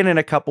 I've been in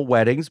a couple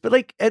weddings, but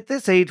like, at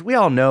this age, we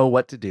all know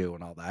what to do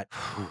and all that.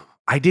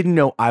 I didn't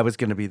know I was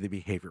going to be the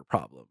behavior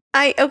problem.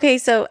 Okay,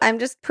 so I'm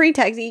just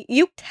pretexting.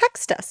 You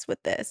text us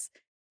with this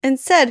and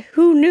said,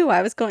 who knew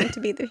I was going to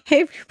be the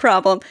behavior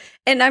problem?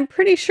 And I'm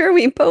pretty sure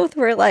we both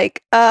were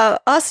like,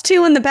 us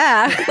two in the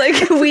back.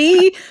 Like,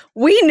 we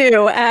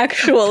knew,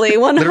 actually,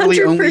 100%.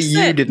 Literally only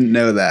you didn't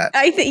know that.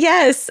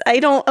 Yes, I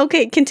don't.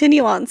 Okay,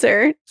 continue on,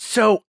 sir.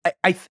 So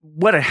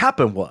what had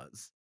happened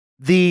was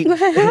What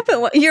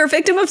happened? You're a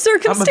victim of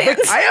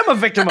circumstance. I am a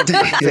victim of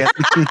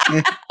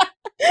circumstance.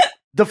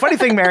 The funny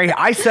thing, Mary,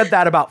 I said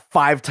that about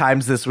 5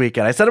 times this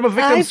weekend. I said I'm a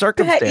victim of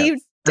circumstance. Bet you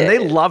And they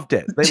did. loved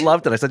it. They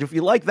loved it. I said, if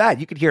you like that,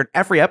 you could hear it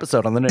every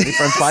episode on the No New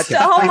Friends podcast.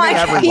 Oh my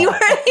God, you are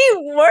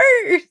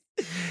the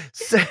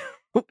worst.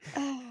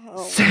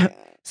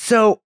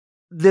 So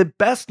the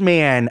best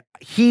man,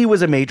 he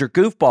was a major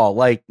goofball.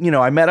 Like,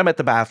 I met him at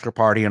the bachelor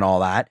party and all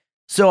that.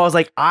 So I was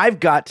like, I've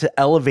got to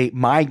elevate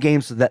my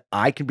game so that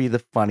I can be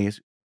the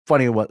funniest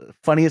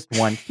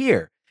one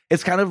here.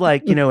 It's kind of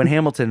like, in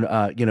Hamilton,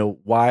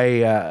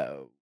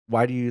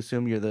 why do you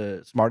assume you're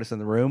the smartest in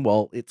the room?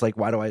 Well, it's like,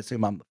 why do I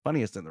assume I'm the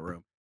funniest in the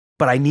room?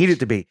 But I needed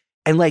to be.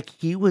 And like,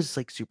 he was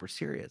like super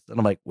serious. And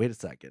I'm like, wait a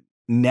second.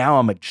 Now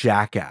I'm a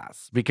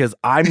jackass because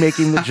I'm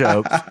making the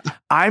jokes.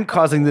 I'm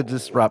causing the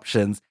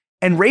disruptions.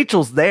 And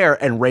Rachel's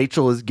there, and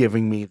Rachel is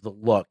giving me the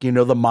look, the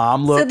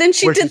mom look. So then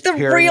she did the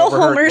real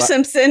Homer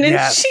Simpson,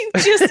 and she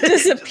just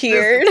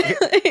disappeared.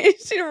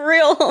 She's a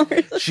real Homer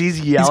Simpson.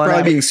 She's yelling. He's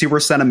probably being super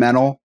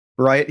sentimental,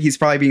 right? He's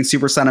probably being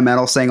super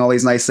sentimental, saying all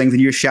these nice things,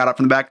 and you just shout out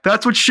from the back,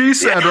 "That's what she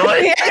said,"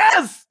 right?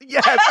 Yes,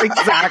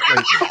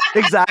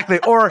 exactly.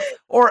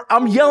 Or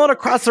I'm yelling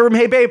across the room,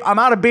 "Hey, babe, I'm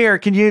out of beer.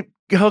 Can you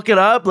hook it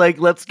up? Like,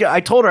 let's go." I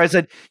told her, I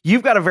said,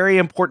 "You've got a very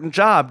important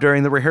job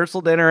during the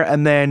rehearsal dinner,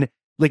 and then."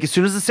 Like, as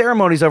soon as the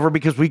ceremony's over,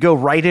 because we go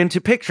right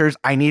into pictures,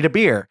 I need a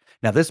beer.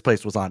 Now, this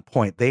place was on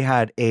point. They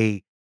had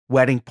a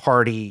wedding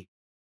party,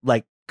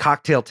 like,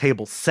 cocktail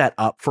table set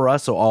up for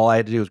us. So all I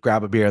had to do was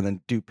grab a beer and then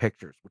do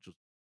pictures, which was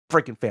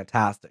freaking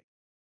fantastic.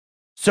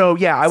 So,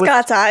 yeah,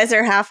 Scott's eyes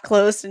are half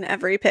closed in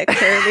every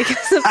picture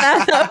because of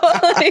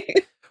that.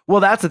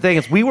 Well, that's the thing,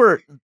 is we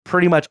were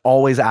pretty much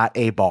always at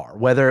a bar,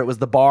 whether it was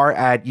the bar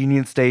at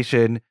Union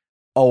Station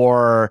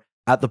or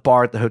at the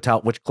bar at the hotel,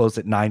 which closed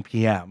at 9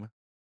 p.m.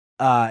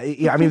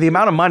 I mean, the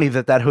amount of money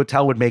that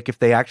hotel would make if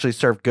they actually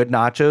served good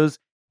nachos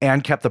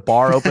and kept the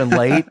bar open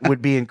late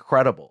would be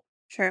incredible.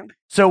 True.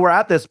 So we're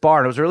at this bar,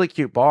 and it was a really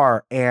cute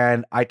bar,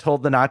 and I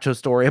told the nacho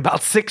story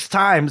about 6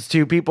 times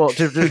to people,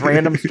 to just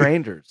random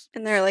strangers.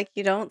 And they're like,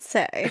 you don't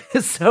say.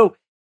 So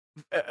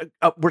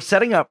we're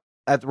setting up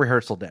at the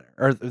rehearsal dinner,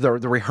 or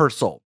the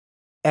rehearsal,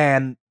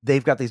 and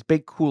they've got these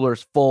big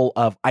coolers full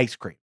of ice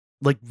cream,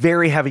 like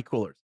very heavy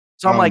coolers.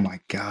 So I'm like, my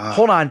God.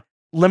 Hold on,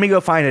 let me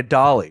go find a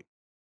dolly.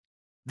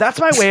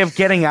 That's my way of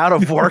getting out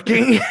of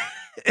working.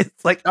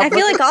 It's like, I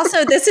feel like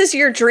also this is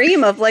your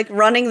dream of like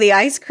running the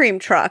ice cream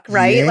truck,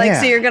 right? Yeah. Like,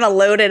 so you're going to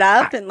load it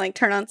up and like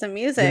turn on some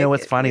music. You know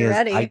what's funny is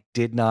ready. I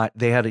did not,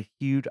 they had a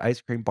huge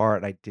ice cream bar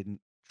and I didn't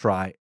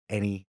try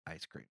any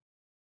ice cream.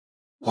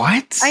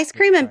 What? Ice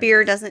cream and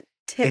beer doesn't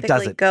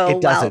typically go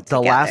It doesn't.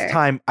 well The last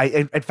time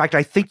in fact,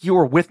 I think you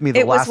were with me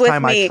the last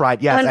time I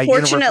tried. Yes,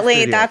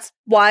 unfortunately, that's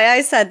why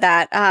I said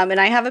that. And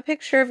I have a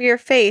picture of your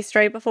face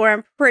right before.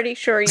 I'm pretty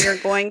sure you're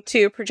going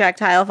to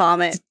projectile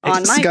vomit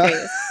on my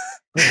face.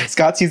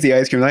 Scott's used the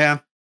ice cream. Yeah,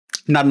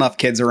 not enough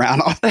kids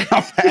around.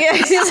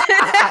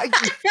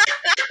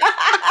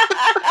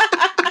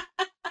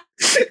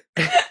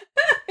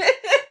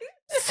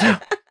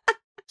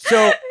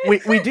 So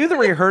we do the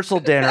rehearsal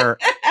dinner,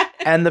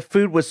 and the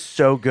food was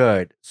so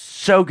good.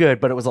 so good,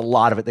 but it was a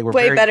lot of it. They were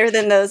way better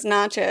than those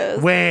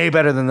nachos. Way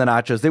better than the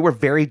nachos. They were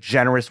very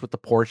generous with the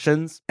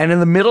portions. And in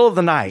the middle of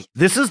the night,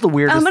 this is the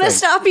weirdest I'm going to thing.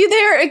 stop you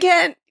there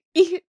again.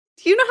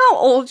 Do you know how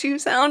old you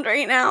sound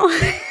right now?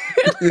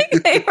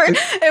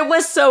 It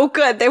was so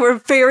good. They were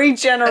very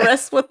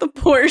generous with the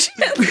portions.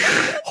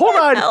 Hold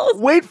on.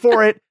 Wait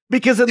for it.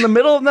 Because in the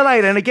middle of the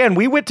night, and again,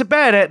 we went to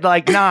bed at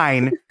like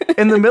 9.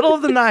 In the middle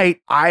of the night,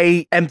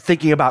 I am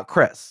thinking about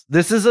Chris.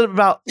 This is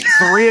about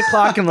 3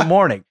 o'clock in the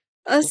morning.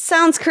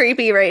 Sounds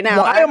creepy right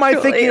now. Why am I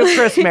thinking of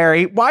Chris,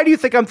 Mary? Why do you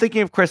think I'm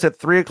thinking of Chris at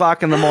 3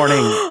 o'clock in the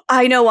morning?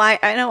 I know why.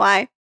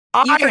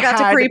 You forgot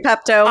to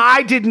pre-Pepto.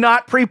 I did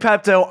not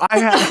pre-Pepto. I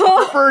had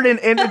heartburn and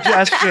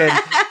indigestion.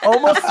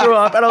 Almost threw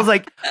up. And I was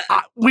like,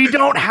 we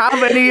don't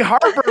have any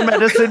heartburn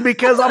medicine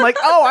because I'm like,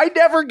 I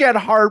never get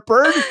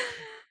heartburn.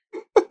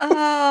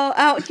 Oh,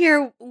 out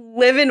here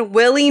living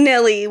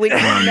willy-nilly when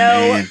you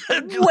know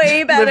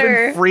way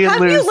better. Have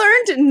you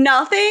learned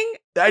nothing?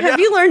 Have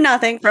you learned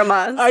nothing from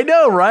us? I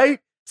know, right?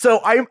 So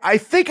I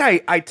think I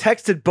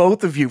texted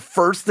both of you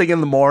first thing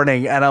in the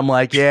morning, and I'm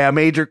like, yeah,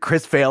 major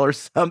Chris fail or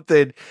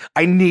something.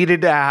 I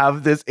needed to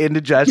have this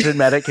indigestion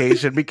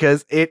medication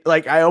because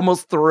I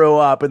almost threw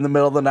up in the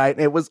middle of the night,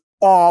 and it was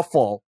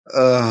awful.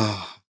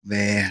 Oh,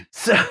 man.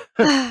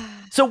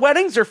 So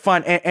weddings are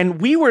fun, and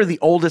we were the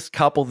oldest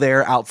couple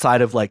there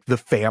outside of like the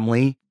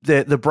family.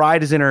 The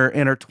bride is in her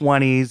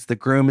 20s, the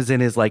groom is in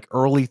his like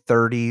early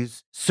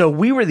 30s. So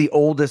we were the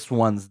oldest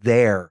ones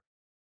there.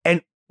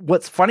 And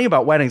what's funny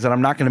about weddings, and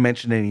I'm not going to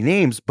mention any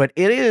names, but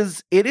it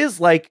is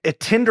like a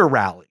Tinder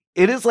rally.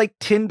 It is like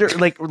Tinder,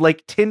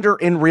 like Tinder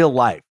in real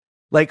life.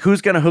 Like who's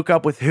going to hook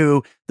up with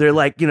who? They're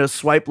like,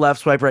 swipe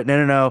left, swipe right.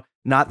 No,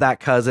 not that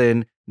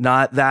cousin.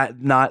 Not that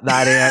aunt, not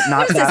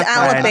that This is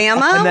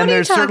Alabama. And then what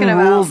there's certain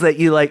rules that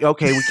you like,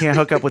 okay, we can't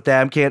hook up with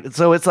them, can't.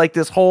 So it's like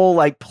this whole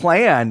like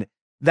plan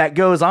that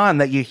goes on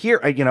that you hear,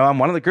 I'm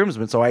one of the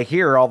groomsmen, so I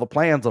hear all the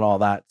plans and all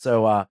that.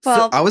 So,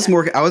 so I was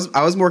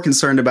more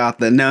concerned about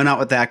the no, not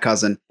with that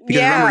cousin.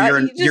 Because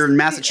remember, you're in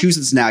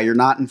Massachusetts now. You're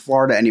not in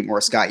Florida anymore,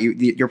 Scott.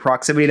 Your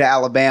proximity to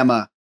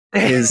Alabama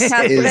is it's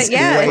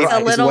a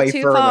little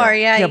too further. far.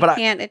 Yeah,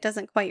 it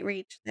doesn't quite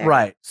reach there.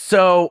 Right.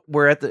 So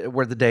we're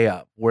the day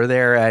up. We're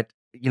there at,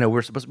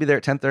 we're supposed to be there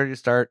at 10:30 to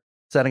start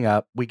setting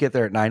up. We get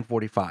there at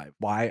 9:45.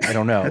 Why? I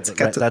don't know.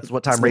 That's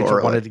what time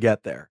Rachel wanted to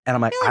get there. And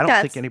I'm like, I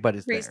don't think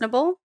anybody's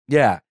reasonable. There.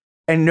 Yeah.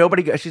 And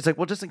nobody, she's like,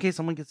 well, just in case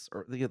someone gets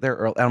there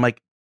early. And I'm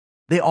like,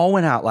 they all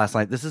went out last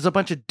night. This is a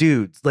bunch of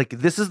dudes. Like,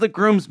 this is the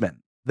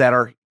groomsmen that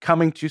are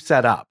coming to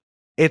set up.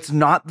 It's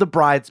not the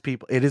bride's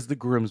people. It is the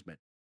groomsmen.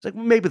 It's like,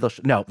 well, maybe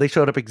no, they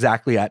showed up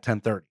exactly at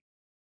 10:30.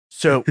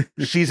 So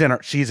she's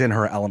in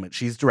her element.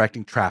 She's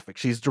directing traffic.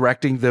 She's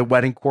directing the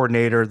wedding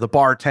coordinator, the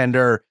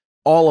bartender,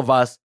 all of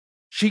us.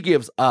 She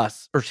gives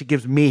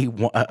me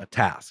a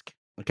task.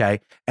 Okay.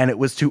 And it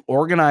was to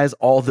organize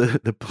all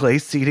the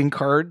place seating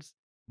cards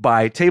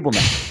by table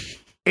number.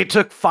 It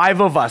took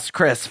 5 of us,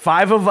 Chris,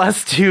 5 of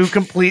us to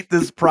complete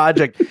this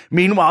project.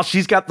 Meanwhile,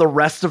 she's got the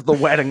rest of the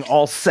wedding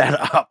all set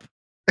up.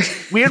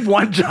 We had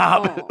one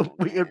job.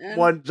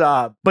 One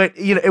job. But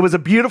it was a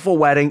beautiful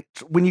wedding.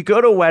 When you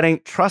go to a wedding,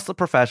 trust the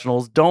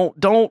professionals. They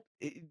don't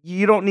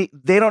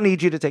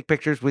need you to take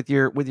pictures with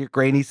your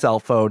grainy cell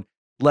phone.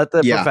 Let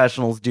the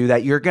professionals do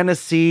that. You're going to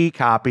see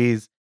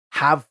copies,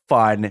 have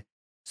fun.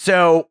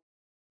 So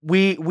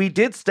we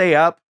did stay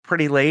up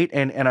pretty late,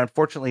 and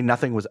unfortunately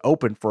nothing was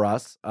open for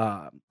us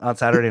on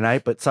Saturday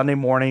night, but Sunday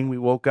morning we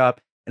woke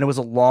up and it was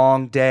a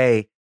long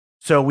day.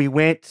 So we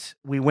went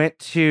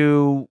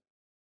to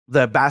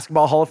the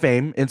Basketball Hall of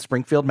Fame in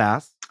Springfield,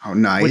 Mass. Oh,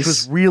 nice. Which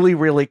was really,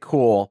 really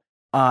cool.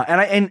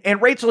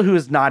 And Rachel, who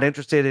is not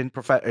interested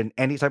in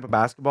any type of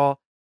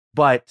basketball,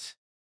 but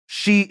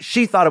she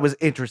thought it was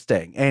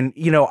interesting. And,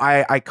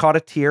 I caught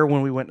a tear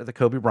when we went to the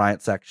Kobe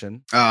Bryant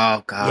section.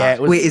 Oh, God. Yeah,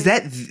 wait,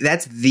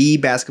 that's the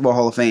Basketball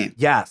Hall of Fame?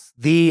 Yes,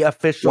 the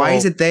official. Why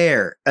is it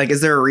there? Like,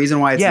 is there a reason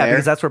why it's there? Yeah,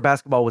 because that's where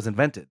basketball was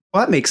invented.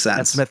 Well, that makes sense.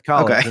 At Smith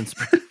College. Okay. In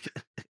Springfield.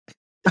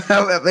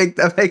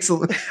 that makes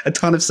a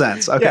ton of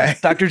sense. Okay. Yeah,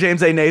 Dr.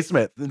 James A.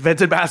 Naismith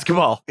invented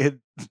basketball. I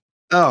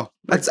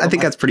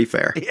think that's pretty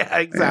fair. Yeah,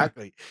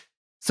 exactly. Yeah.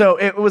 So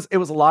it was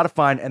a lot of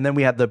fun. And then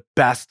we had the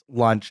best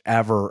lunch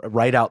ever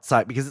right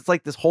outside, because it's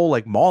like this whole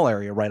like mall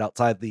area right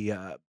outside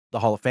the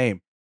Hall of Fame.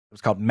 It was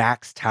called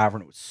Max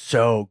Tavern. It was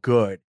so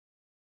good.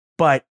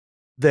 But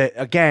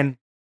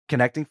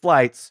connecting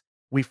flights,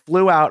 we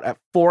flew out at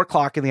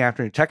 4:00 in the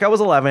afternoon. Checkout was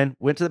 11,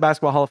 went to the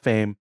Basketball Hall of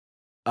Fame.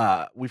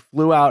 We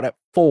flew out at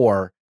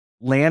 4,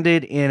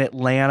 landed in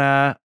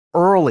Atlanta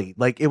early.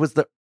 Like it was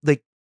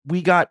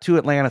we got to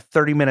Atlanta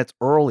 30 minutes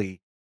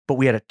early, but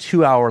we had a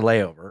 2-hour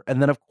layover. And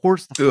then of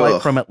course the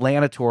flight from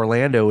Atlanta to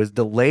Orlando is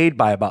delayed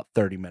by about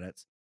 30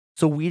 minutes.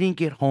 So we didn't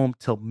get home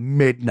till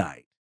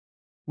midnight.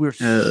 We were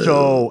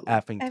so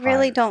effing tired.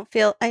 I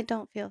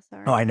don't feel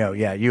sorry. Oh, I know.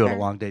 Yeah. You had a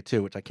long day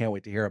too, which I can't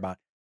wait to hear about.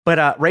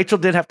 But Rachel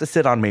did have to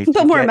sit on me.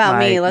 But more about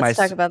me. Let's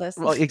talk about this.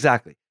 Well,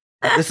 exactly.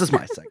 This is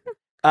my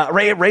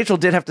segment. Rachel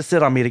did have to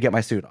sit on me to get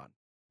my suit on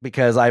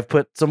because I've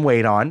put some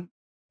weight on,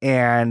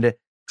 and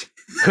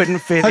couldn't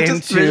fit I'm into.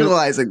 just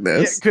visualizing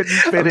this. Couldn't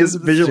fit I'm just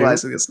into the suit.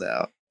 visualizing this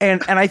now.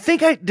 And I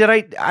think I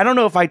don't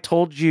know if I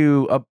told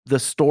you the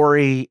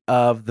story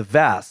of the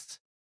vest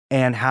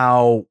and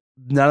how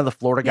none of the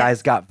Florida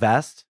guys got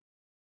vests.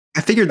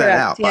 I figured that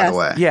Correct, out, by the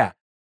way. Yeah.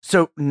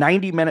 So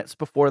 90 minutes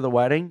before the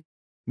wedding,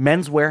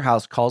 Men's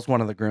Warehouse calls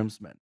one of the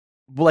groomsmen,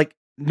 like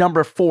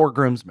number 4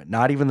 groomsmen,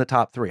 not even the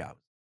top 3 of.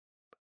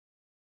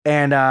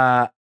 And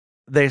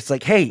they're just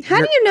like, hey, How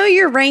do you know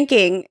your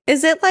ranking?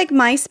 Is it like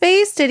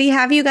MySpace? Did he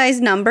have you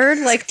guys numbered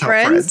like Top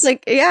friends? friends.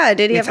 Like, yeah.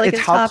 Did he have like his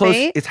how top close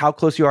 8? it's how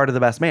close you are to the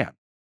best man.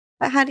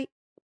 How do you?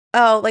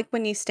 Oh, like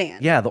when you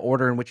stand. Yeah, the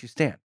order in which you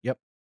stand. Yep.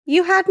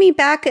 You had me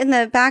back in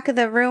the back of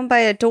the room by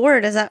a door.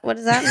 What does that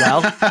mean?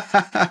 Well,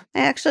 I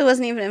actually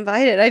wasn't even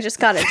invited. I just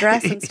got a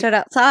dress and stood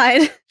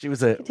outside. she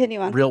was a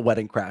Continue on. real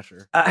wedding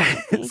crasher.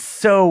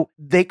 So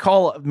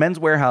Men's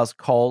Warehouse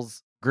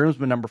calls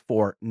groomsman number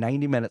 4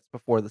 90 minutes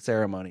before the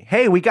ceremony.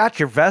 Hey, we got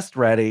your vest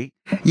ready.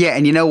 Yeah,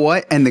 and you know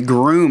what? And the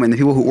groom and the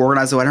people who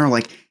organized the wedding are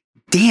like,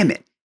 damn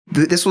it.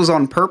 This was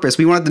on purpose.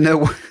 We wanted to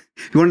know.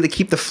 We wanted to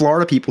keep the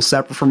Florida people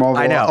separate from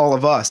all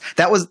of us.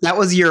 That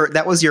was your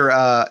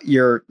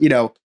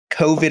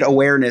COVID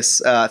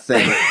awareness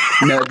thing.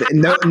 No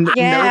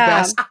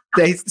vest.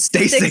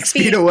 Stay 6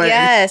 feet away.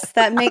 Yes,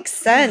 that makes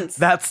sense.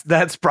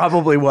 That's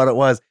probably what it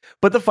was.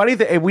 But the funny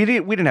thing, we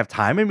didn't have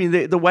time. I mean,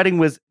 the wedding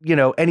was,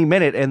 any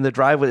minute, and the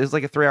drive was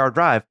like a 3-hour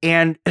drive.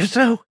 And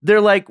so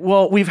they're like,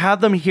 well, we've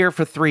had them here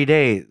for 3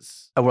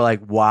 days. And we're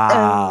like,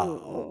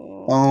 wow.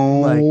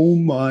 Oh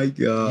my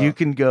God. You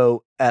can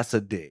go S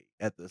a D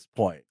at this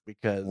point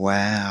because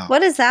wow. What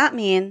does that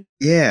mean?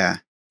 Yeah.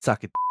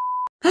 Suck it.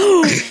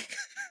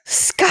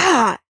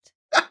 Scott.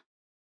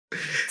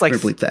 It's like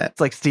bleep that. It's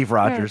like Steve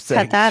Rogers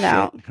saying, cut that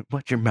out.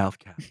 What's your mouth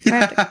cap?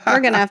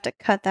 We're gonna have to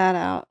cut that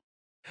out.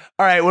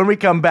 All right, when we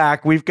come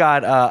back, we've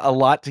got a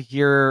lot to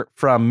hear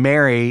from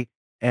Mary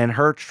and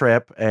her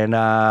trip and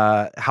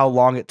how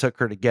long it took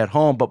her to get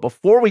home. But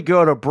before we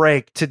go to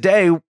break,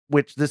 today,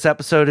 which this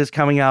episode is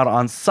coming out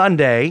on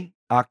Sunday,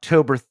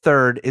 October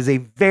 3rd, is a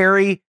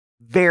very,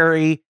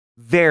 very,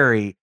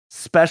 very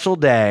special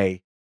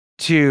day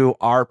to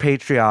our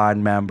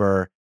Patreon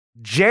member,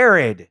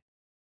 Jared.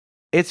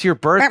 It's your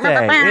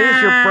birthday. It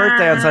is your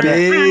birthday on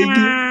Sunday. Big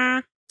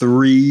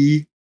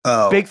 3-0.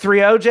 Big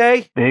 3-0,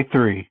 Jay? Big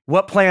 3.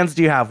 What plans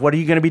do you have? What are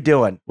you going to be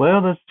doing?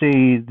 Well, let's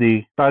see.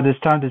 By this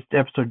time this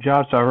episode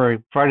drops,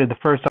 Friday the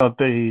 1st, I'll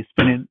be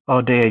spending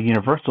all day at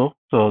Universal.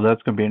 So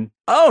that's going to be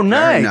Oh,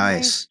 nice. Very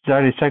nice.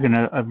 Saturday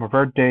 2nd, my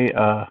birthday.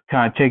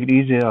 Kind of take it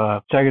easy.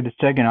 Second to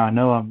second, I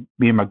know I'm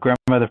meeting my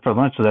grandmother for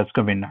lunch, so that's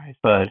going to be nice.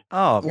 But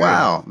Oh,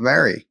 Wow.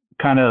 Very.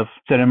 kind of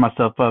setting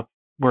myself up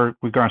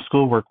regarding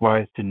schoolwork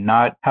wise to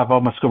not have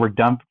all my schoolwork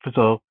done.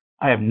 So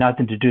I have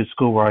nothing to do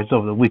school wise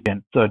over the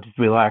weekend. So just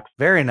relax.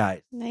 Very nice.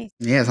 Nice.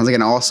 Yeah, sounds like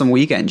an awesome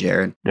weekend,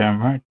 Jared. Damn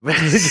right.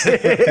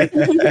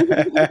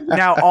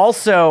 Now,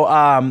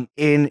 also,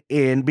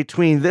 in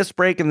between this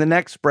break and the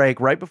next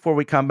break, right before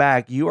we come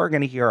back, you are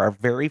going to hear our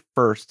very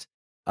first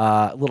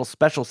little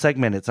special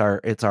segment. It's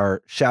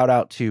our shout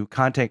out to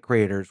content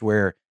creators,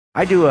 where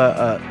I do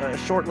a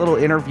short little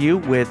interview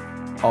with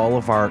all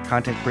of our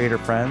content creator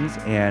friends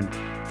and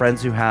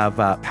friends who have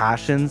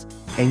passions.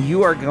 And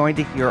you are going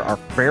to hear our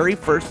very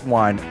first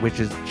one, which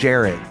is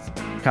Jared's,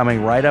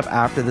 coming right up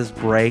after this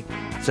break.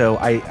 So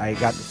I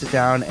got to sit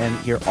down and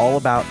hear all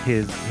about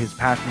his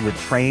passion with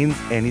trains,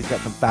 and he's got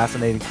some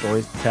fascinating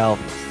stories to tell.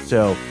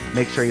 So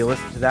make sure you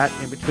listen to that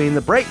in between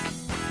the break.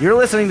 You're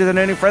listening to the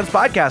No New Friends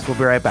podcast. We'll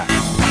be right back.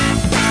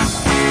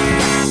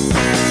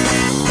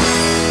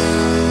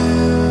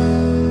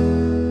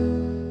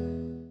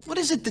 What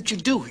is it that you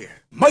do here?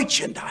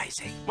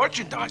 Merchandising.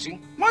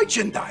 Merchandising?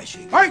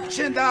 Merchandising.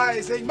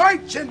 Merchandising.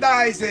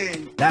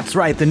 Merchandising. That's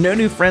right. The No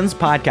New Friends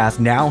podcast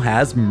now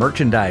has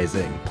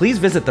merchandising. Please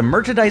visit the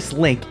merchandise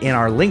link in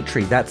our link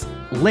tree. That's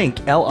link,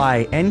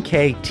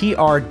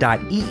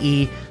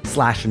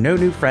 linktr.ee/No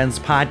New Friends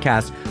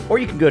podcast. Or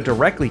you can go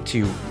directly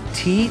to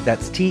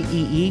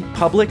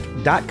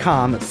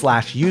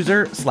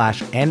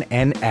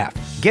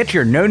public.com/user/NNF. Get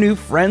your No New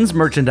Friends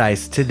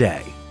merchandise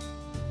today.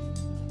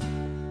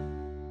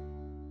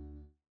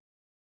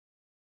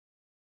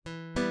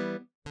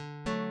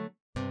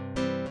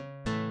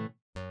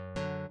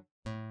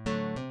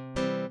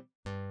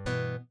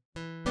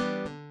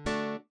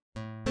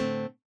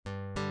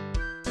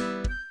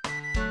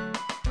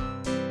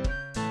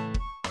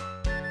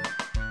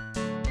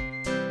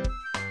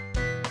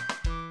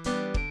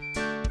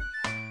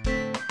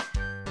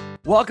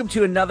 Welcome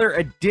to another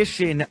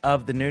edition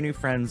of the No New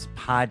Friends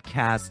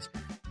podcast,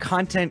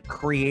 Content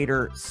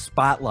Creator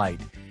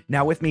Spotlight.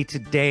 Now with me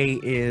today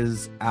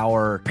is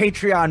our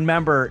Patreon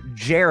member,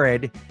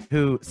 Jared,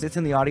 who sits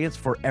in the audience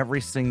for every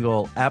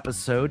single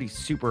episode. He's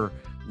super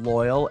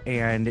loyal,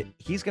 and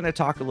he's going to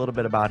talk a little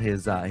bit about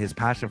his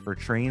passion for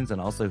trains and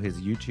also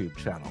his YouTube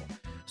channel.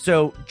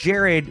 So,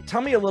 Jared,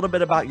 tell me a little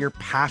bit about your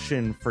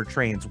passion for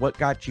trains. What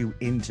got you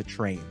into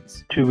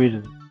trains? 2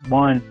 reasons.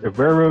 One, the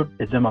railroad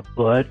is in my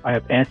blood. I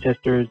have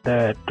ancestors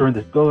that during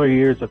the early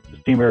years of the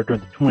steam era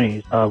during the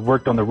 20s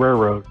worked on the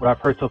railroad. What I've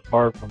heard so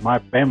far from my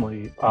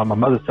family, on my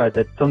mother's side,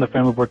 that some of the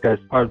family worked as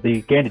part of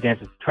the Gandy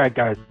dancers, track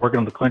guys working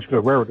on the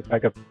Clinchfield Railroad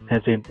back up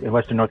Tennessee in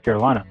western North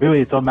Carolina.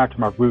 Really, it's all back to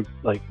my roots.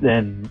 Like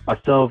then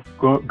myself,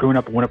 growing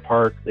up in Winter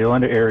Park, the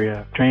Orlando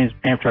area, trains,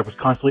 Amtrak was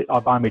constantly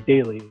out by me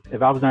daily.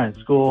 If I was not in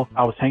school,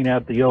 I was hanging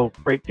out at the old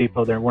freight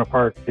depot there in Winter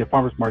Park, the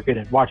farmers market,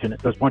 and watching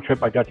it. There was one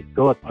trip I got to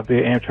go up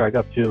via Amtrak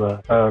up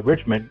to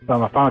Richmond.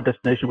 My final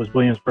destination was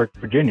Williamsburg,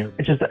 Virginia.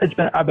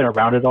 I've been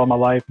around it all my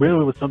life.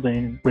 Really, it was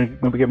something when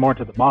we get more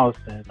into the miles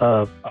and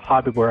a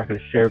hobby where I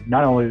could have shared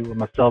not only with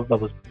myself but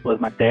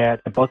with my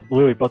dad and both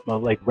my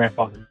late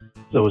grandfathers.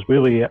 So it was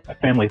really a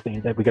family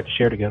thing that we got to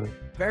share together.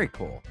 Very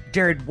cool.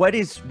 Jared,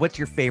 what's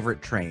your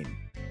favorite train?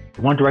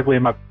 The one directly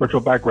in my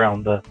virtual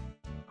background, the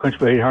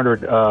Clinchfield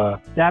 800.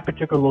 That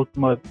particular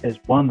locomotive is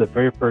one of the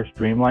very first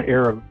Streamline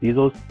era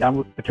diesels. That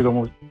particular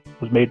one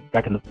was made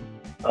back in the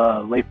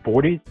late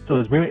 40s. So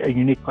it's really a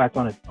unique class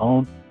on its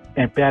own.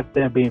 And back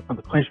then, being from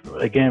the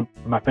Clinchfield, again,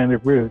 from my family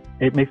roots,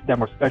 it makes it that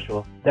more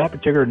special. That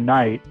particular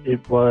night,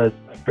 it was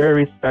a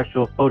very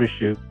special photo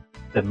shoot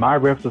that my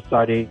Rail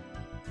Society,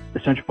 the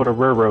Central Florida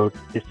Railroad,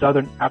 the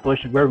Southern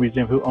Appalachian Railroad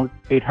Museum, who owns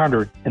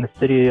 800 in the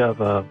city of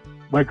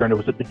Winter. It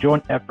was the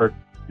joint effort.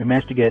 We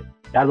managed to get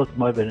that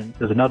locomotive, and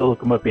there's another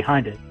locomotive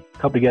behind it,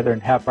 come together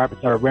and have right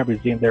beside our Railroad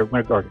Museum there in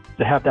Winter Garden.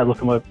 To have that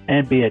locomotive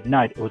and be at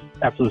night, it was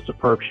absolutely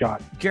superb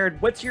shot.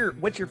 Jared, what's your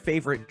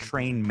favorite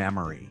train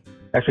memory?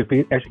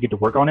 Actually get to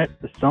work on it.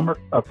 The summer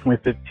of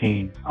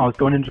 2015, I was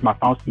going into my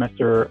final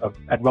semester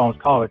at Rollins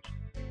College,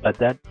 but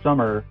that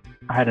summer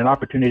I had an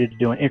opportunity to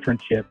do an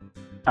internship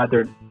out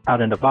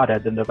in Nevada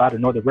at the Nevada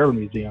Northern Railroad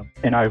Museum.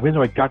 And I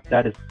originally got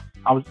that as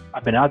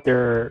I've been out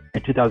there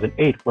in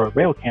 2008 for a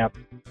rail camp,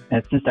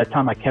 and since that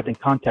time I kept in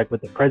contact with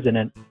the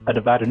president of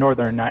Nevada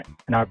Northern. And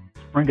in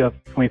spring of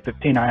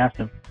 2015, I asked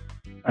him,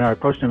 and I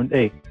approached him,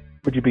 hey,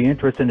 would you be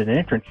interested in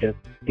an internship?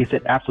 He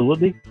said,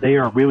 absolutely. They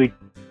have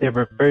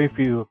very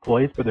few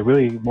employees, but they're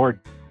really more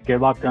get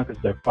a lot done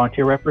because they're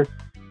volunteer efforts.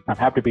 I'm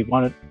happy to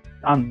be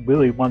I'm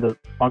really one of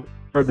the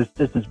furthest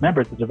distance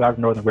members of the Nevada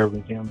Northern Railroad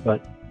Museum,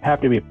 but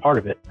happy to be a part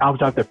of it. I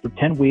was out there for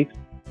 10 weeks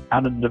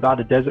out in the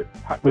Nevada desert,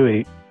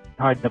 really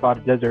high Nevada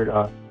desert.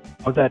 I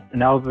was at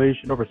an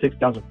elevation over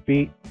 6,000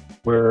 feet.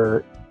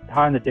 We're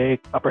high in the day,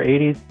 upper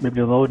 80s, maybe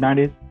the low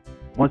 90s.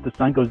 Once the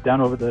sun goes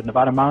down over the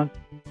Nevada mountains,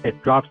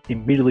 it drops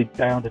immediately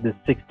down to the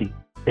 60s.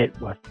 It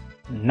was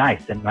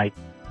nice and nice.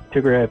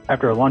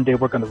 After a long day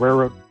work on the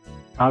railroad,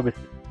 I was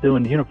still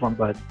in the uniform,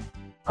 but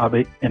I'll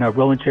be in a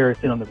rolling chair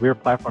sitting on the rear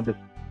platform, just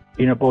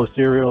eating a bowl of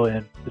cereal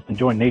and just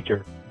enjoying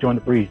nature, enjoying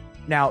the breeze.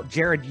 Now,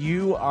 Jared,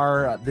 you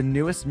are the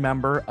newest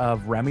member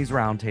of Remy's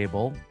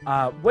Roundtable.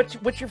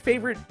 What's your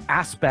favorite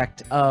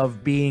aspect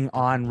of being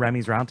on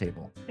Remy's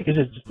Roundtable? I think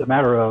it's just a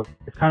matter of,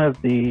 it's kind of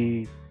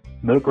the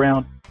middle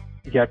ground.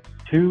 You got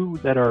two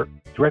that are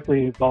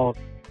directly involved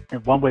in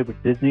one way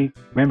with Disney.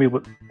 Remy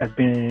has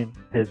been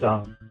his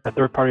a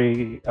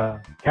third-party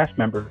cast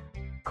member.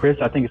 Chris,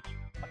 I think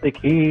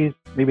he's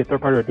maybe a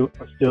third party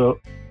or still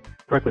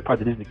directly part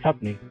of the Disney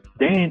company.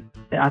 Dane,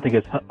 I think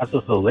it's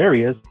also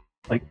hilarious.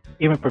 Like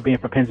even for being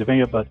from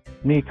Pennsylvania, but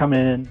me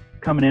coming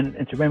in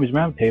into Remy's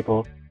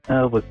Roundtable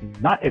was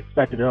not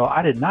expected at all.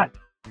 I did not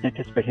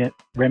anticipate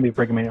Remy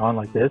bringing me on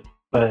like this,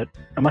 but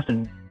I must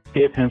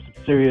give him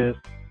some serious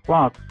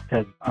props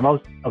because I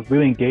was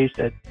really engaged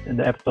in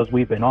the episodes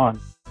we've been on,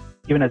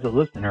 even as a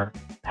listener.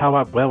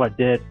 How well I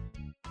did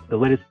the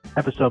latest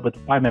episode with the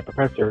 5-Minute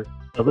Professor.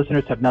 The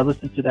listeners have not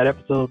listened to that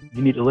episode.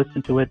 You need to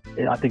listen to it.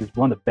 I think it's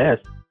one of the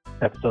best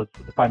episodes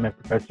with the 5-Minute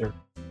Professor.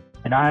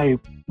 And I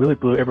really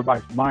blew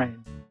everybody's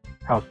mind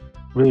how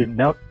really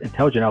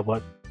intelligent I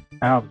was.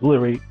 And I was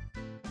literally,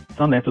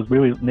 some of the answers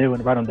really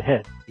nailing right on the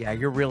head. Yeah,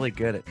 you're really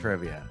good at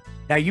trivia.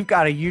 Now, you've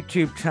got a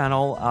YouTube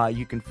channel.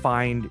 You can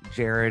find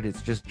Jared.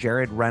 It's just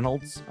Jared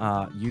Reynolds,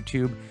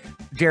 YouTube.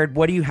 Jared,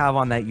 what do you have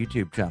on that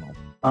YouTube channel?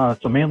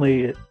 So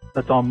mainly,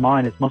 that's all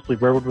mine. It's mostly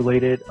railroad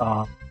related.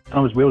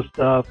 Some is real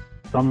stuff.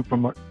 Some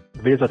from the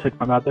videos I took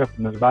from out there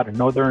from the Nevada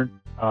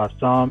Northern.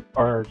 Some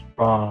are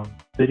from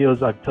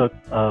videos I took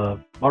a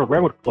lot of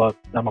railroad clubs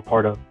that I'm a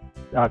part of.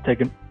 I've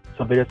taken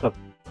some videos of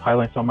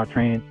highlighting some of my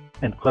trains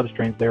and the club's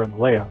trains there in the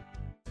layout.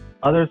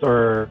 Others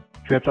are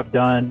trips I've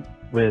done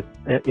with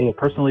either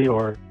personally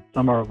or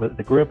some are with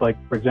the group. Like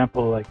for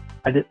example, like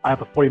I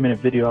have a 40-minute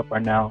video up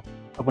right now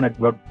of when I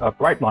rode a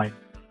Bright Line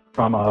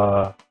from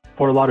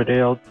Fort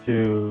Lauderdale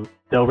to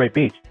Delray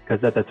Beach,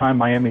 because at the time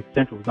Miami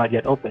Central was not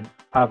yet open.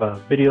 I have a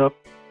video up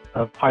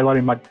of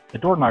highlighting the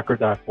door knocker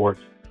that I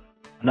forged.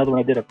 Another one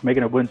I did of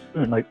making a wooden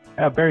spoon. Like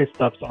I have various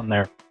stuffs on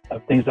there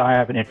of things I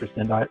have an interest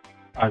in. I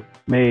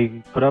may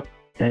put up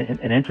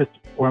an interest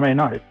or I may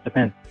not. It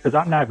depends, because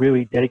I'm not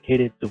really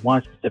dedicated to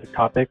one specific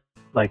topic.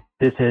 Like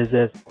this is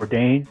this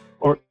ordained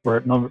or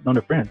known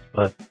to friends,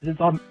 but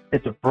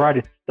it's a variety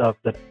of stuff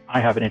that I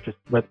have an interest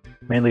with.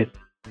 Mainly, it's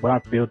what I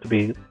feel to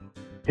be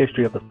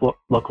history of the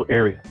local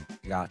area.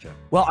 Gotcha.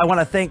 Well, I want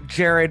to thank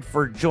Jared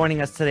for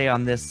joining us today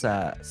on this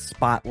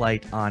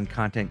spotlight on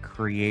content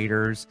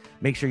creators.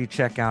 Make sure you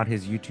check out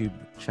his YouTube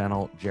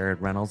channel, Jared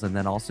Reynolds, and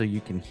then also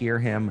you can hear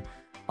him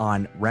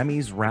on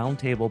Remy's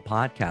Roundtable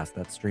podcast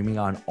that's streaming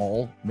on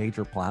all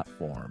major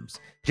platforms.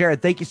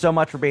 Jared, thank you so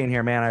much for being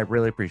here, man. I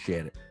really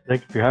appreciate it.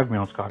 Thank you for having me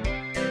on, Scott.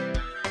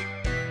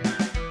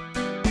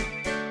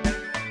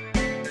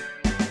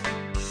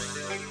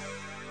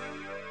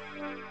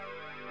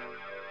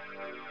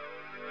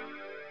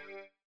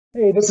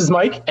 Hey, this is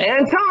Mike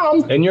and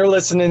Tom, and you're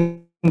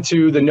listening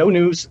to the No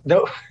New Friends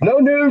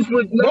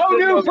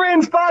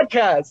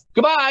podcast.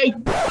 Goodbye.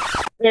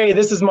 Hey,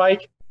 this is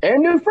Mike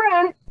and new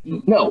friend.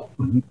 No.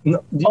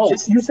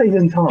 You say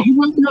and Tom. You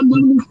want no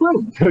new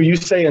friend. No, you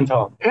say and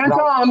Tom. And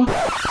Tom.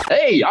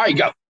 Hey, all right,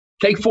 go.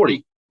 Take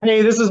 40.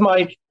 Hey, this is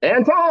Mike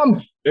and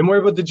Tom, and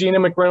we're with the Gina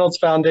McReynolds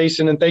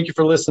Foundation, and thank you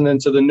for listening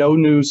to the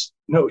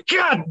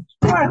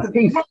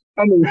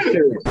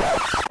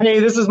Hey,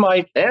 this is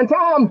Mike and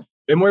Tom.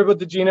 And we're with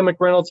the Gina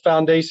McReynolds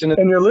Foundation,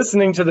 and you're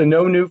listening to the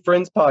No New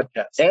Friends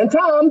podcast. And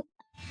Tom.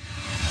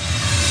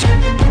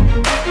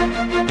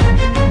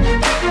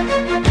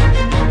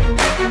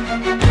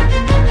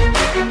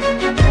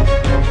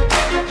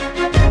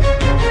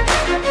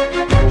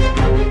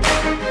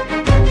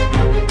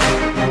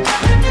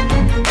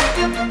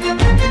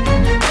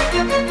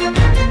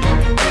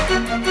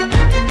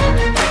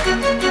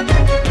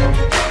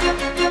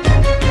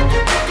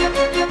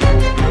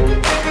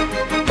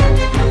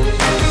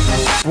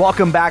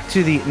 Welcome back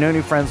to the No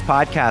New Friends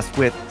podcast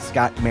with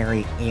Scott,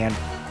 Mary, and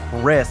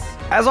Chris.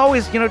 As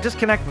always, just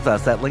connect with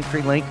us. That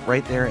Linktree link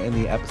right there in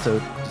the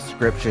episode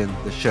description,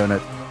 the show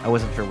notes. I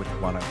wasn't sure which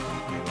one I was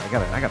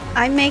going to do. I got.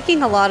 I'm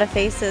making a lot of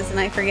faces, and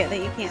I forget that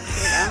you can't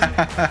see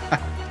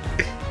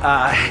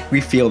them.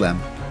 We feel them.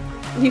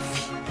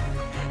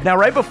 Now,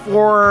 right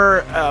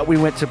before we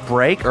went to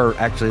break, or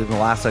actually in the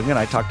last segment,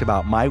 I talked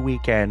about my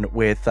weekend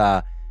with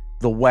the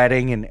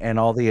wedding and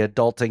all the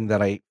adulting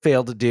that I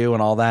failed to do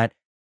and all that.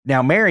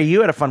 Now, Mary,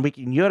 you had a fun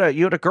weekend. You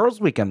had a girls'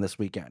 weekend this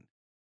weekend.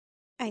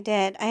 I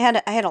did. I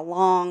had a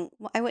long,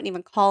 I wouldn't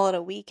even call it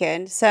a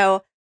weekend.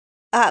 So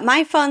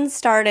my fun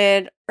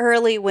started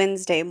early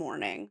Wednesday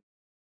morning.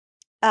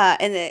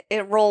 And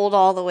it rolled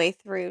all the way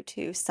through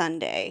to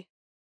Sunday.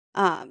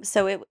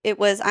 So it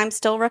was, I'm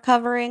still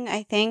recovering,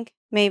 I think,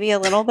 maybe a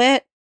little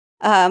bit,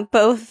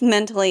 both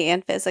mentally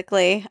and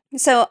physically.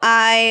 So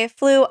I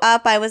flew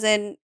up. I was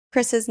in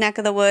Chris's neck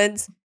of the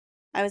woods.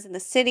 I was in the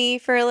city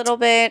for a little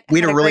bit.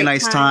 We had a really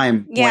nice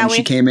time when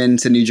she came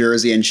into New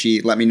Jersey and she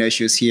let me know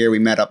she was here. We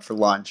met up for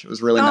lunch. It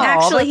was really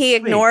nice. Actually, he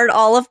ignored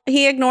all of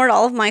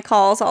my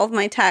calls, all of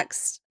my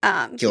texts.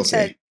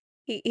 Guilty.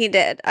 He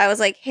did. I was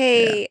like,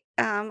 hey,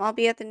 I'll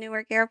be at the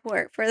Newark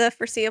airport for the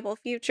foreseeable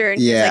future. And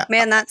he's like,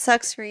 man, that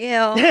sucks for you.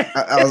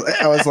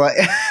 I was like,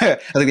 I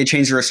think they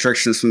changed the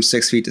restrictions from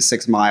 6 feet to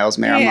 6 miles,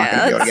 man. I'm not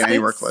going to be able to get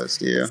anywhere close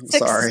to you. I'm 6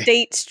 sorry.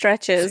 State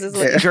stretches. Is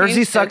what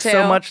Jersey sucks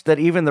so much that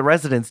even the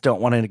residents don't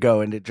want to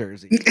go into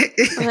Jersey.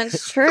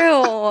 It's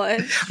true.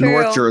 It's true.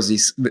 North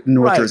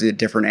Jersey, a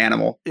different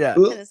animal. Yeah.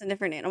 It is a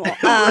different animal.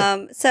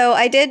 So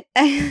I did...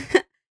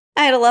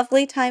 I had a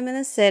lovely time in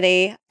the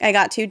city. I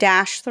got to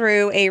dash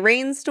through a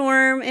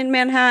rainstorm in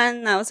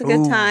Manhattan. That was a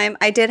good time.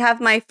 I did have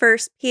my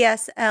first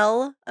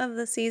PSL of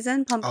the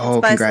season, pumpkin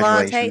spice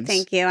latte.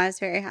 Thank you. I was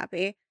very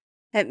happy.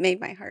 It made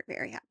my heart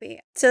very happy.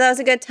 So that was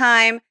a good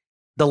time.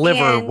 The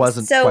liver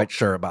wasn't quite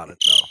sure about it,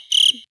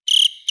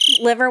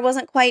 though. Liver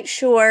wasn't quite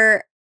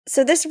sure.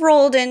 So this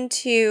rolled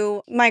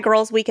into my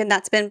girls' weekend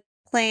that's been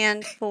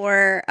planned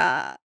for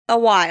a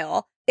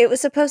while. It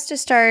was supposed to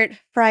start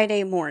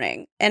Friday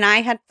morning, and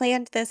I had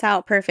planned this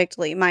out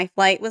perfectly. My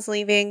flight was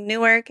leaving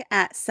Newark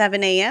at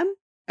 7 a.m.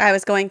 I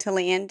was going to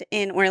land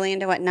in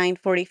Orlando at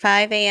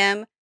 9:45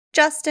 a.m.,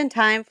 just in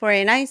time for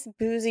a nice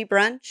boozy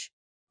brunch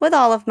with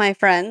all of my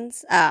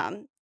friends,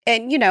 and,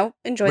 enjoy the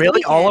weekend.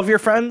 Really? All of your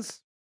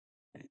friends?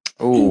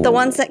 Oh. The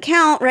ones that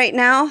count right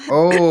now.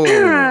 Oh.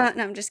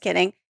 No, I'm just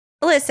kidding.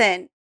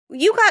 Listen.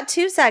 You got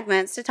 2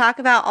 segments to talk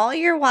about all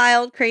your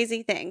wild,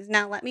 crazy things.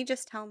 Now, let me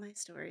just tell my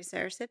story,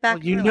 sir. Sit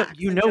back and relax.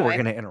 You know we're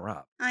going to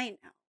interrupt. I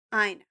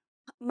know.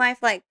 My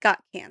flight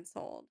got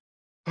canceled.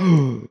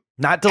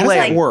 Not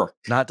delayed.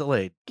 Not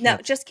delayed. No,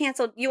 just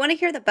canceled. You want to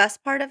hear the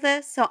best part of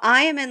this? So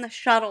I am in the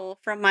shuttle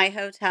from my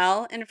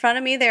hotel. In front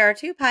of me, there are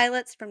 2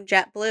 pilots from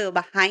JetBlue.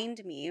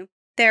 Behind me,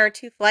 there are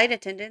 2 flight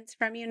attendants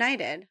from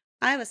United.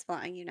 I was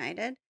flying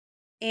United.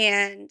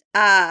 And,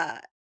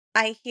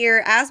 I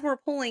hear, as we're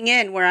pulling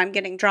in where I'm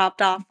getting dropped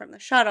off from the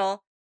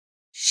shuttle,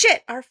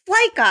 shit, our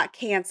flight got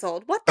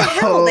canceled. What the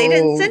hell? They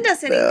didn't send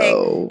us anything.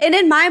 No. And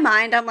in my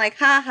mind, I'm like,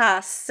 haha,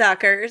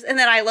 suckers. And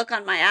then I look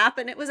on my app,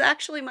 and it was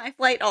actually my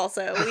flight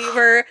also. We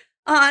were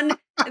on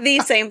the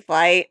same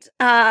flight,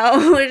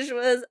 which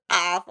was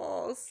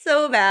awful.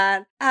 So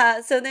bad.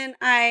 So then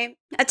I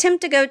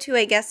attempt to go to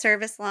a guest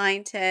service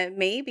line to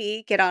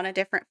maybe get on a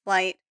different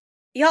flight.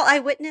 Y'all, I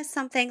witnessed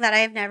something that I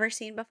have never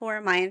seen before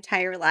in my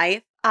entire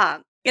life.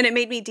 And it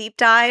made me deep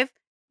dive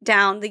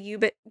down the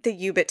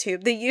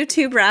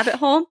YouTube rabbit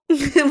hole.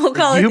 We'll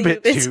call it the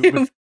Ubit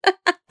tube.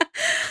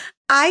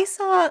 I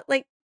saw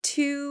like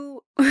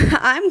two,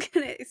 I'm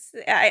gonna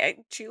say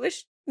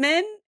Jewish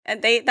men,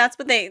 and that's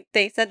what they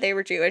said they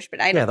were Jewish, but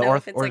I don't know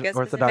if it's like a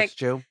Orthodox specific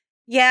Jew.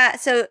 Yeah,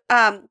 so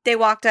they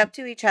walked up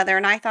to each other,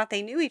 and I thought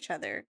they knew each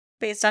other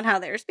based on how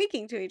they were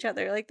speaking to each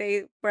other. Like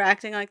they were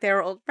acting like they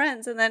were old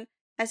friends, and then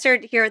I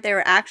started to hear what they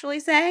were actually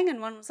saying, and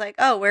one was like,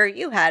 "Oh, where are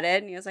you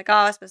headed?" And he was like, "Oh,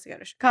 I was supposed to go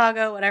to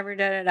Chicago, whatever,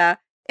 da da da."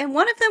 And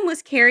one of them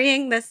was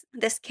carrying this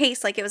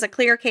case, like it was a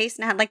clear case,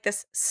 and it had like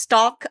this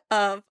stalk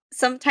of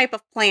some type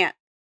of plant.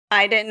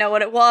 I didn't know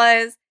what it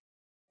was.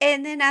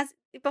 And then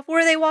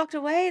before they walked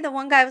away, the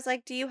one guy was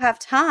like, "Do you have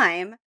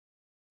time?"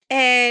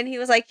 And he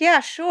was like,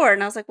 "Yeah, sure."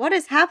 And I was like, "What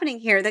is happening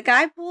here?" The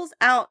guy pulls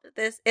out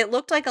this, it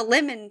looked like a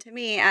lemon to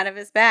me, out of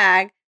his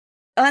bag,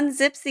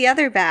 unzips the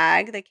other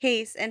bag, the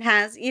case, and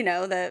has,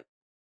 the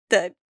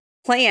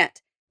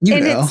plant.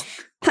 And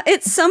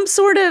it's some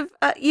sort of,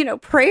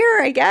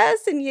 prayer, I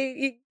guess. And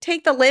you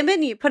take the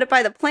lemon, you put it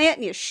by the plant,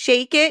 and you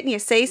shake it, and you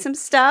say some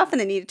stuff, and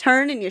then you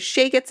turn and you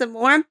shake it some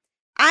more.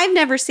 I've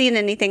never seen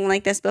anything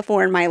like this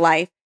before in my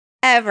life,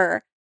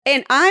 ever.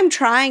 And I'm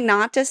trying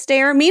not to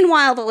stare.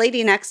 Meanwhile, the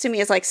lady next to me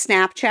is like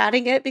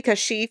Snapchatting it because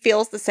she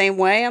feels the same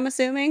way, I'm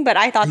assuming. But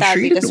I thought that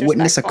would be disrespectful.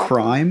 Witness a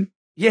crime?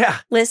 Yeah.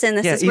 Listen,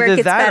 this is where it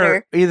gets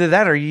better. Either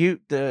that or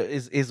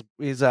is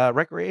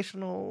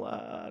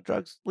recreational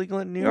drugs legal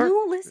in New York?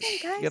 No, listen,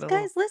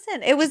 guys,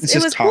 listen. It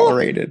was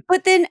tolerated. Cool.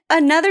 But then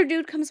another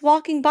dude comes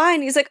walking by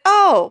and he's like,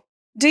 "Oh,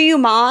 do you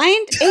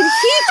mind?" And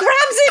he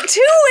grabs it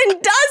too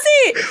and does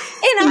it.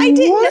 And I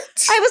didn't.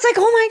 I was like,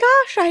 "Oh my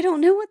gosh, I don't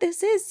know what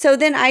this is." So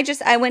then I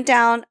went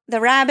down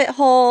the rabbit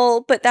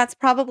hole, but that's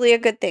probably a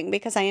good thing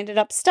because I ended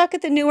up stuck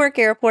at the Newark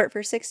airport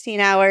for 16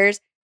 hours.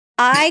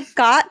 I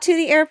got to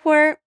the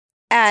airport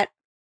at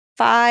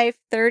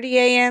 5:30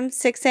 a.m.,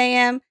 6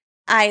 a.m.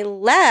 I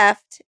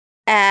left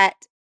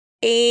at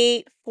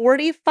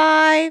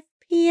 8:45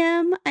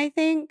 p.m., I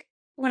think.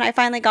 When I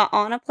finally got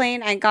on a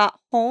plane, I got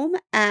home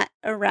at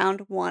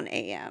around 1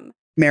 a.m.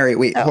 Mary,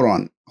 wait,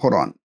 hold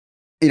on.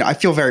 I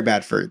feel very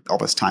bad for all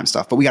this time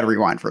stuff, but we got to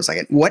rewind for a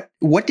second. What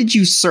did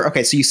you search?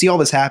 Okay, so you see all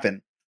this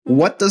happen.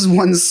 What does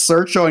one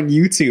search on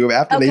YouTube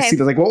after they see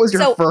this? Like, what was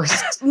your first?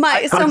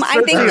 I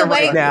think the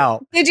way now.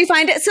 Did you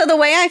find it? So the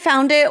way I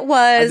found it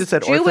was I just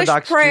said Jewish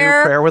Orthodox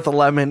prayer. Jew prayer with a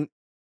lemon.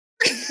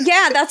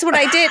 Yeah, that's what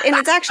I did, and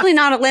it's actually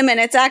not a lemon.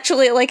 It's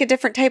actually like a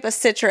different type of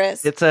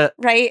citrus. It's a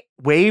right.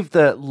 Wave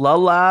the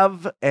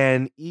lulav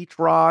and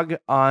etrog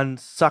on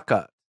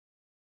sukkah.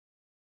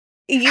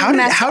 You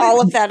messed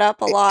all of that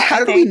up a lot.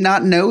 How did we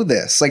not know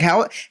this? Like,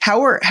 how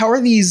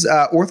are these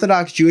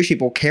Orthodox Jewish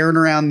people carrying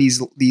around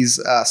these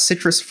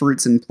citrus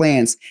fruits and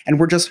plants, and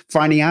we're just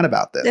finding out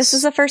about this? This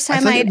is the first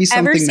time I'd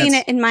ever seen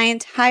it in my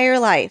entire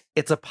life.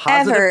 It's a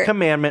positive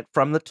commandment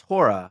from the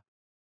Torah,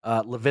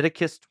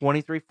 Leviticus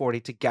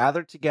 23:40, to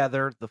gather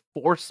together the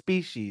 4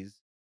 species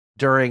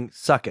during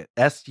Sukkot.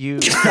 I'm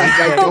going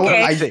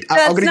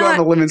to go on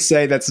the limb and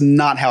say that's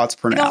not how it's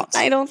pronounced.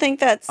 I don't think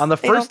that's... On the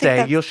first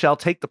day, you shall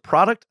take the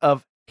product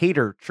of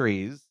hater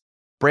trees,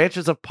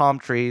 branches of palm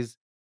trees,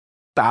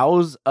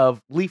 boughs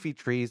of leafy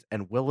trees,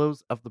 and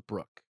willows of the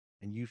brook,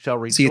 and you shall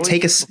rejoice.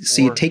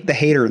 So you take the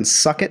hater and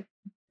suck it?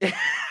 I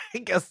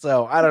guess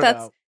so. I don't know.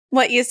 That's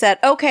what you said.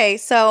 Okay,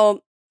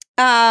 so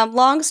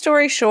long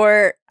story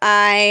short,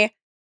 I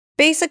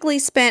basically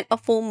spent a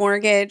full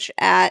mortgage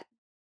at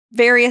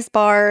various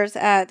bars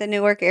at the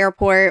Newark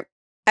airport.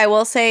 I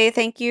will say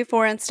thank you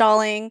for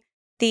installing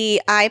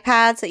the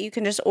iPads that you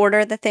can just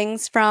order the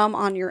things from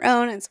on your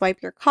own and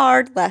swipe your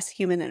card. Less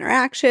human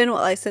interaction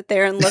while I sit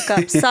there and look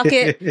up Suck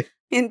It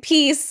in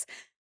peace.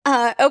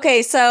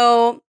 Okay,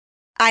 so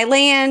I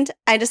land.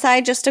 I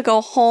decide just to go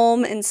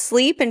home and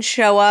sleep and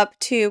show up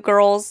to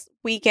girls'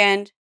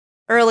 weekend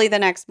early the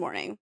next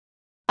morning.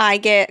 I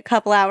get a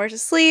couple hours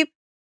of sleep,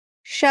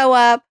 show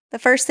up. The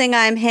first thing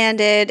I'm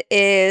handed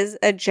is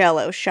a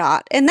Jell-O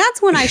shot. And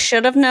that's when I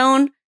should have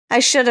known. I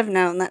should have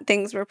known that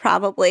things were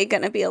probably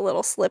going to be a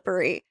little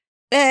slippery.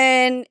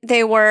 And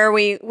they were.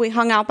 We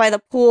hung out by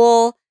the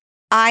pool.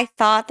 I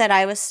thought that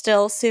I was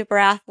still super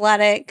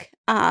athletic.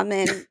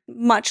 And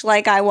much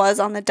like I was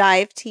on the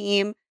dive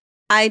team,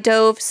 I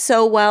dove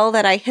so well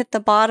that I hit the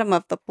bottom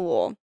of the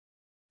pool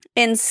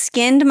and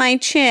skinned my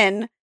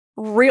chin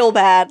real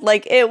bad.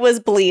 Like it was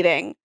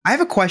bleeding. I have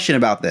a question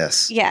about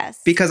this. Yes.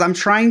 Because I'm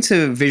trying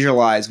to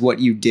visualize what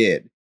you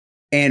did.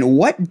 And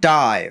what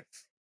dive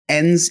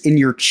ends in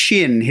your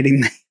chin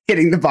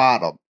hitting the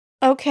bottom?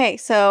 Okay,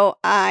 so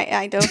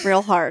I dove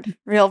real hard.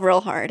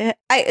 real hard.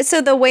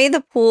 So the way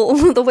the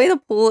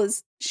pool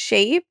is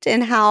shaped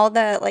and how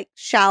the like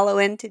shallow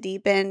end to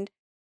deep end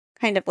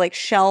kind of like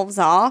shelves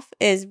off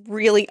is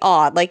really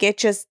odd. Like it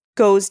just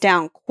goes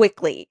down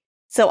quickly.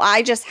 So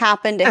I just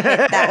happened to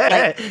hit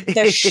that like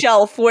the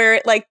shelf where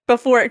it like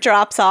before it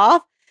drops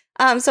off.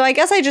 So I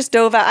guess I just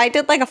dove out. I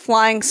did like a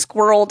flying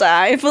squirrel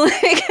dive. Like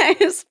I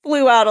just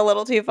flew out a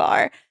little too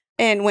far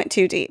and went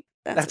too deep.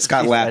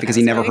 Scott laughed because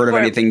he never heard of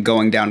anything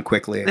going down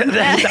quickly.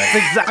 That's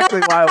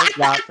exactly why I was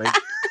laughing.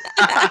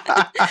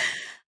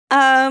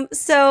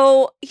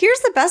 So here's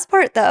the best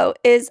part though,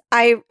 is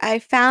I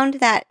found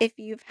that if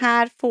you've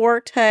had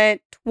 4 to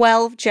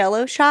 12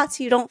 Jello shots,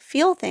 you don't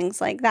feel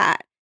things like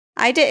that.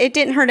 It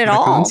didn't hurt at What a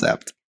all.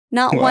 concept.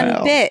 Not Wow.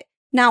 one bit.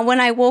 Now,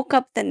 when I woke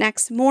up the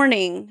next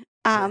morning,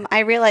 I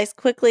realized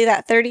quickly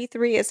that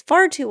 33 is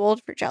far too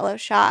old for Jello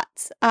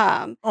shots.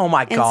 Oh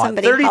my and God.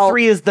 somebody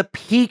 33 is the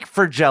peak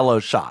for Jello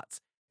shots.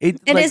 It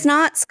is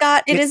not,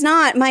 Scott. It is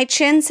not. My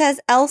chin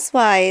says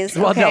elsewise.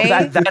 Well, okay?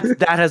 no,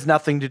 that has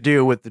nothing to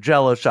do with the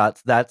Jello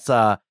shots. That's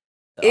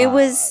it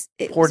was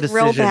poor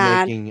real decision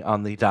bad. making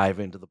on the dive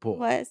into the pool.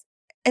 Was.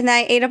 And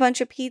I ate a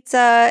bunch of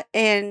pizza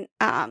and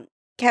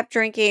kept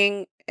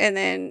drinking and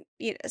then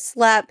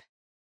slept,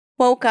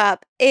 woke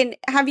up. And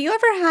have you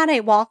ever had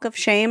a walk of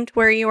shame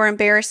where you were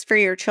embarrassed for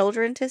your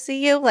children to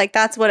see you? Like,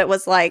 that's what it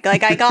was like.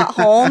 Like, I got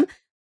home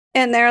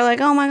and they're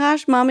like, oh my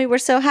gosh, Mommy, we're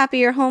so happy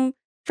you're home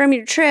from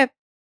your trip.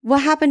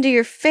 What happened to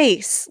your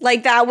face?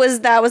 Like, that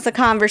was the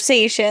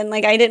conversation.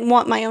 Like, I didn't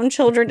want my own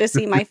children to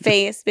see my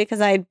face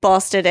because I had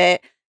busted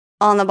it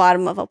on the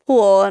bottom of a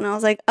pool. And I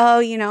was like, oh,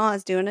 I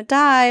was doing a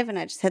dive and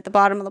I just hit the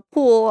bottom of the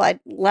pool.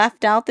 I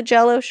left out the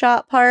Jello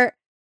shot part.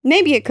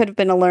 Maybe it could have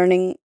been a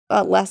learning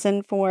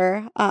lesson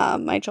for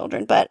my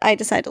children, but I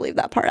decided to leave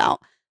that part out.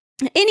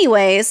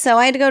 Anyways, so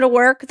I had to go to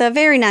work the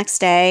very next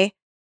day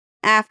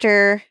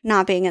after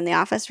not being in the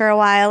office for a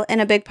while.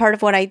 And a big part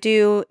of what I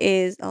do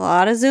is a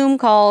lot of Zoom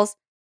calls.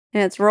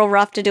 And it's real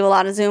rough to do a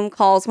lot of Zoom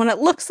calls when it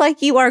looks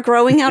like you are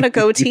growing out a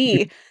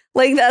goatee.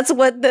 Like, that's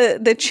what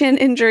the chin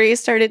injury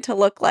started to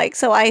look like.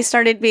 So I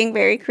started being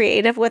very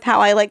creative with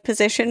how I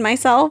position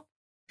myself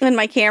in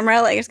my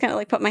camera. Like, I just kind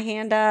of put my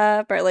hand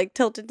up or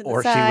tilted to the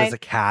Or side. she was a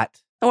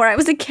cat. Or I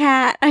was a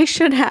cat. I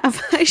should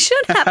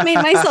have made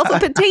myself a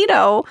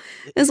potato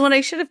is what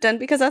I should have done,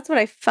 because that's what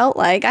I felt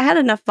like. I had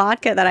enough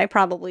vodka that I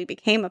probably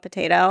became a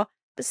potato.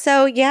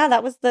 So yeah,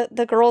 that was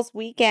the girls'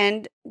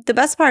 weekend. The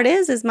best part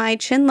is my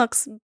chin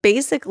looks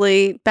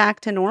basically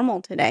back to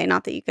normal today.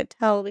 Not that you could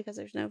tell because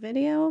there's no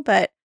video,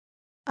 but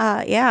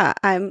yeah,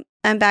 I'm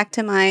back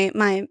to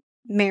my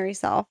merry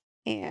self,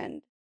 and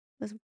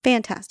it was a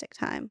fantastic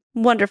time.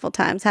 Wonderful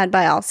times had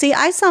by all. See,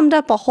 I summed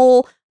up a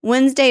whole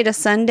Wednesday to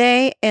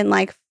Sunday in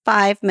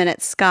 5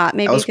 minutes, Scott.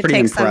 Maybe That was you could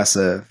pretty take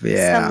impressive.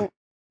 some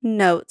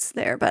notes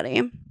there,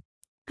 buddy.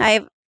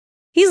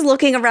 He's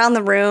looking around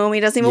the room. He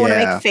doesn't even want to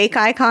make fake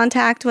eye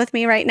contact with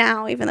me right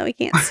now, even though he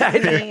can't see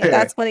me.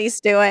 That's what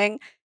he's doing.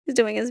 He's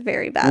doing his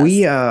very best.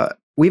 We have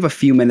a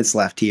few minutes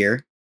left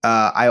here.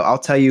 I'll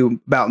tell you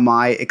about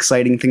my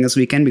exciting thing this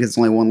weekend because it's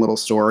only one little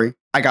story.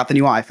 I got the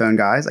new iPhone,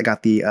 guys. I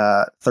got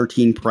the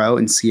 13 Pro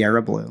in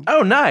Sierra Blue.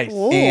 Oh, nice.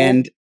 Ooh.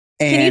 And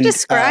can you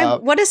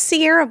describe what is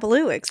Sierra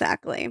Blue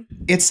exactly?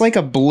 It's like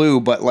a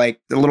blue, but a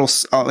little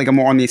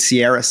more on the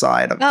Sierra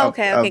side of, of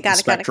the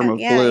spectrum of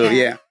blue.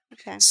 Yeah.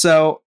 Okay.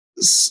 So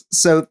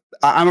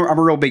I'm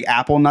a real big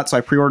Apple nut, so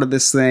I pre-ordered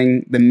this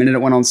thing the minute it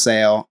went on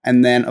sale,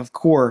 and then of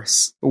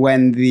course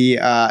when the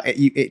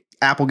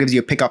Apple gives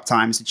you pickup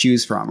times to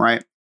choose from,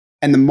 right?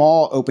 And the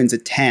mall opens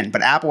at 10,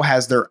 but Apple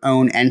has their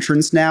own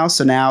entrance now,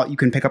 so now you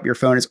can pick up your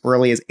phone as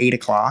early as 8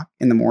 o'clock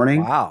in the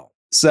morning. Wow!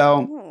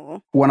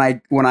 So when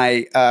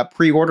I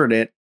pre-ordered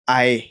it,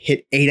 I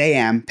hit 8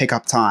 a.m.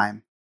 pickup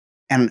time,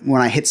 and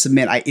when I hit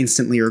submit, I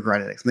instantly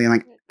regretted it. Something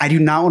like, I do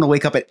not want to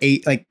wake up at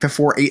 8,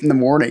 before 8 in the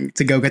morning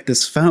to go get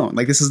this phone.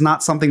 This is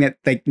not something that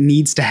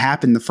needs to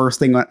happen the first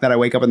thing that I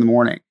wake up in the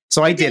morning.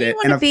 So I did it.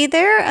 Want to be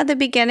there at the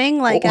beginning,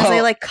 as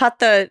they cut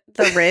the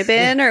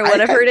ribbon or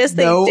whatever it is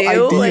they do.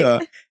 Idea.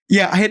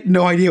 Yeah, I had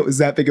no idea it was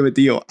that big of a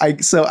deal.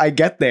 So I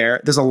get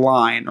there. There's a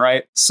line,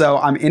 right? So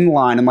I'm in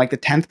line. I'm the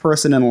 10th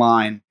person in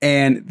line,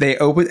 and they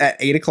open at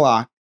 8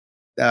 o'clock.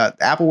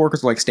 Apple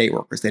workers are like state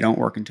workers. They don't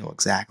work until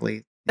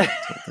exactly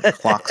the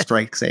clock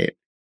strikes 8.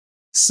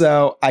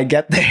 So I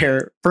get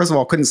there. First of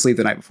all, couldn't sleep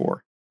the night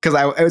before because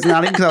it was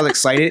not even because I was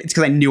excited. It's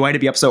because I knew I had to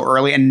be up so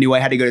early and knew I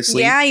had to go to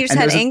sleep. Yeah, you just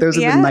had those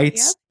are the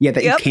nights,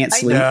 that you can't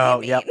sleep.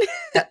 Yep.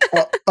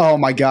 Oh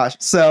my gosh!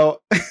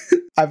 So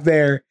I'm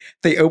there.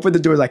 They open the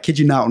doors. I kid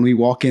you not. When we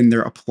walk in,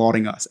 they're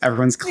applauding us.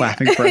 Everyone's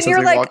clapping for us. And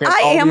you're like, walk in.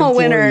 I All am the a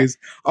winner. employees.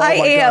 Oh I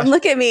my am. gosh.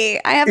 Look at me.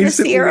 I have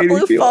Instantly the Sierra made me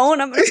Blue feel-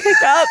 phone. I'm gonna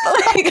pick up.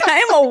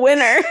 I am a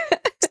winner.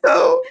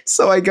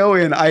 So I go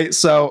in. I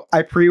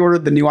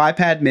pre-ordered the new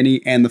iPad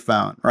mini and the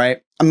phone,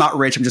 right? I'm not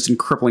rich. I'm just in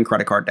crippling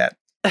credit card debt.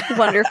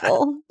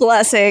 Wonderful.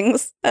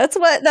 Blessings. That's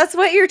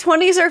what your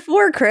 20s are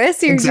for,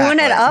 Chris. You're doing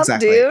it up,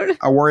 dude.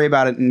 I'll worry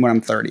about it when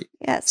I'm 30.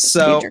 Yes.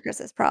 So future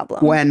Chris's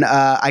problem. when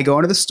I go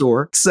into the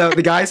store, so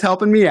the guy's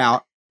helping me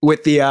out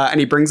with the, and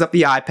he brings up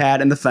the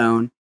iPad and the phone,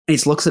 and he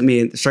just looks at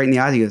me straight in the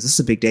eyes. And he goes, "This is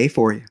a big day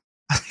for you."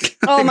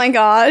 Oh my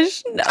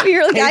gosh! No,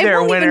 you're like, I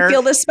won't even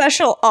feel this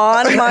special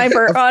on my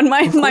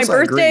my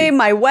birthday,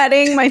 my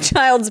wedding, my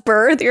child's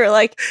birth. You're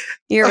like,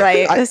 you're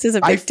right. This is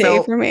a big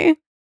day for me.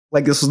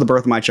 Like this was the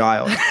birth of my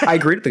child. I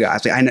agreed with the guy.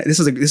 I know this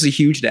is a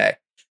huge day.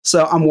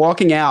 So I'm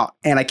walking out,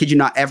 and I kid you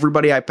not,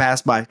 everybody I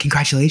passed by,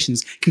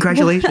 congratulations. It was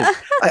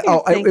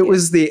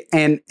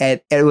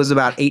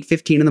about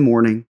 8:15 in the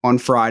morning on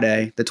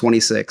Friday, the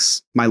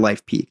 26th. My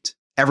life peaked.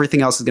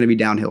 everything else is going to be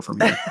downhill from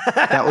here.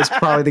 That was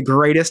probably the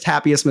greatest,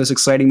 happiest, most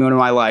exciting moment of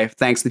my life.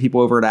 Thanks to the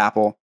people over at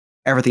Apple.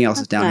 Everything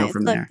else is downhill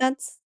from there.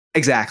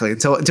 Exactly.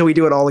 Until we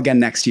do it all again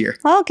next year.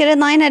 Well, get in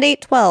line at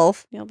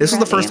 8:12. This was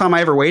the first time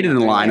I ever waited in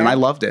line, and I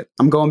loved it.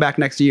 I'm going back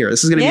next year.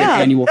 This is going to be an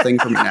annual thing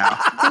for me now.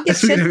 I think it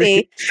should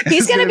be.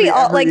 He's going to be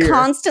all, like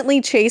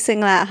constantly chasing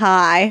that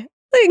high,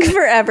 like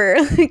forever.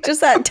 Like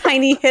just that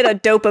tiny hit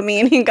of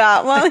dopamine he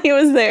got while he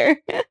was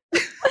there.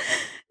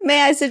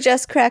 May I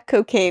suggest crack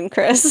cocaine,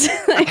 Chris?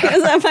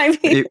 Because that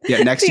might be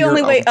next the year,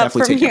 only way I'll up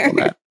from definitely take here.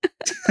 you up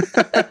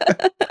on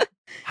that.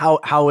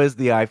 How is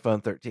the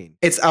iPhone 13?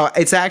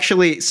 It's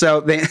actually,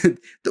 so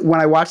when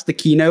I watched the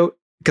keynote,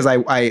 because I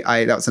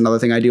that was another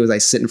thing I do, is I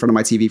sit in front of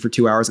my TV for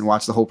 2 hours and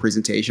watch the whole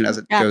presentation as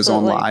it goes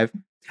on live.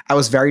 I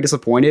was very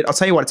disappointed. I'll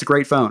tell you what, it's a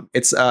great phone.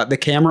 It's the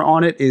camera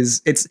on it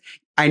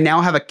I now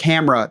have a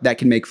camera that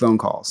can make phone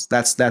calls.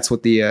 That's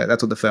what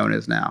the phone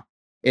is now.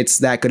 It's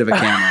that good of a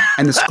camera,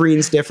 and the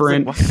screen's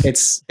different.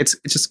 It's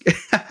just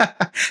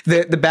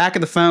the back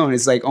of the phone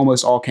is like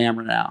almost all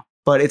camera now.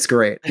 But it's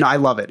great. No, I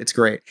love it. It's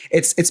great.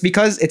 It's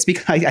because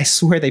I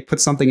swear they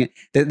put something in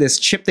this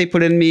chip they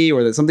put in me,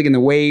 or there's something in the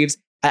waves.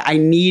 I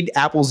need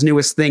Apple's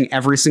newest thing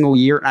every single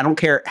year. I don't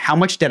care how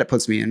much debt it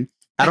puts me in.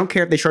 I don't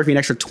care if they charge me an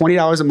extra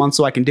 $20 a month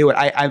so I can do it.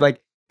 I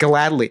like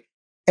gladly.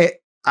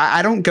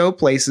 I don't go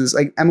places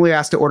like Emily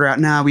asked to order out.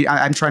 No,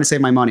 I'm trying to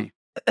save my money.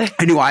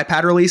 A new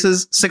iPad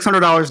releases,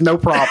 $600, no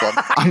problem.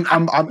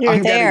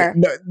 I'm there.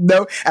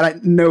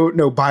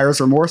 No buyer's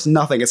remorse,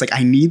 nothing. It's like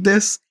I need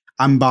this.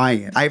 I'm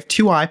buying it. I have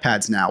 2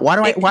 iPads now. Why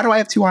do I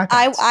have 2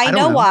 iPads? I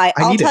know why.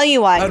 I'll tell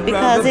you why.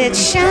 Because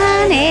it's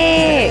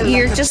shiny.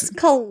 You're just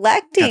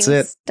collecting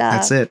stuff.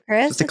 That's it.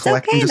 Chris. Just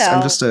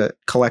I'm just a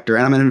collector,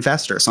 and I'm an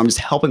investor, so I'm just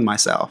helping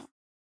myself.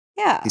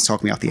 Yeah. Please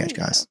talk me off the edge,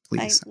 guys.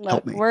 Please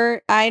help me.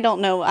 I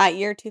don't know.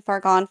 You're too far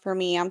gone for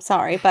me. I'm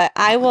sorry, but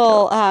I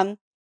will.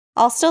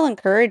 I'll still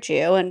encourage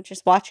you and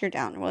just watch your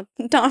downward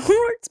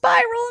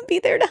spiral and be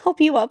there to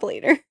help you up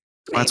later.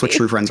 That's what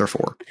true friends are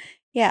for.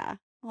 Yeah,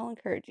 I'll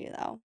encourage you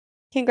though.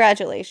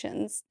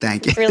 Congratulations.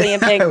 Thank you. Really a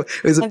big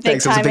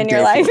time in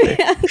your life.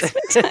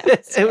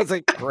 It was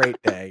a great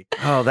day.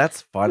 Oh,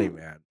 that's funny,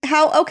 man.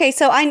 Okay,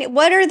 so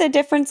what are the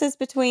differences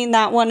between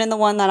that one and the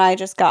one that I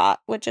just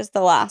got, which is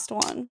the last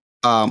one?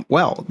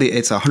 Well,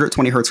 it's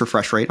 120 hertz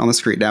refresh rate on the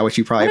screen now, which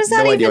you probably have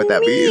no idea what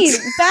that means.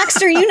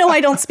 Baxter, you know I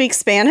don't speak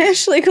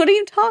Spanish. Like, what are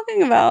you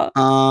talking about?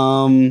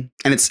 And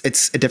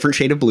it's a different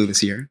shade of blue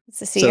this year.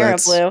 It's a Sierra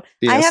blue.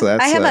 Yeah,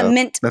 I have a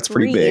mint that's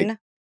green. pretty big.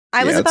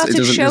 I was about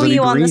to show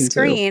you on the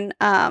screen,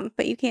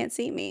 but you can't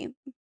see me.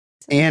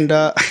 And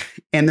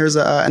there's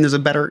a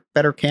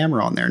better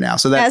camera on there now.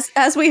 So that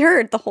as we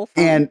heard the whole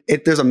phone. And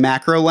there's a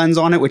macro lens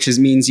on it, which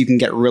means you can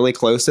get really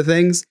close to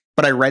things.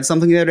 But I read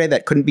something the other day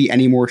that couldn't be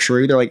any more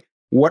true. They're like,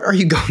 what are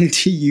you going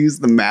to use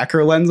the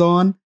macro lens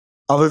on,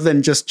 other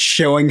than just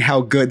showing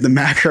how good the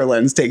macro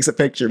lens takes a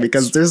picture?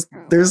 Because there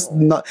is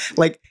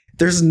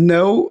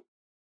no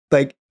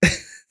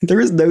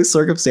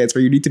circumstance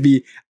where you need to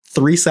be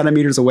 3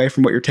 centimeters away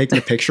from what you're taking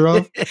a picture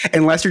of,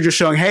 unless you're just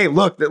showing, hey,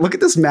 look at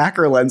this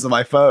macro lens of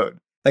my phone.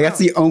 Like that's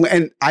the only.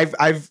 And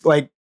I've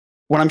like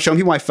when I'm showing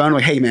people my phone, I'm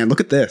like, hey man, look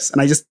at this,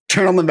 and I just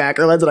turn on the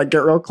macro lens and I get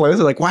real close.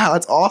 They're like, wow,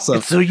 that's awesome.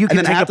 And so you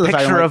can take a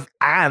picture of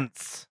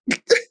ants.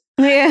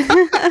 Yeah.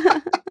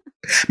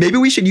 Maybe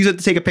we should use it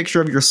to take a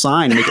picture of your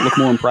sign and make it look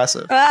more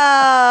impressive.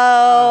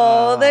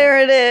 Oh, there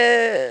it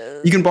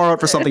is. You can borrow it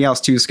for something else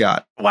too,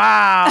 Scott.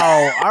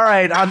 Wow. All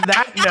right. On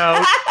that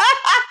note.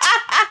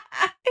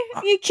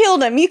 You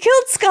killed him. You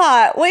killed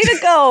Scott. Way to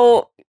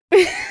go.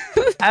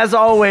 As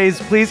always,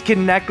 please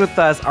connect with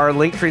us. Our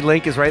Linktree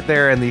link is right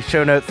there in the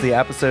show notes, the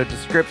episode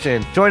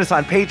description. Join us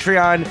on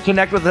Patreon.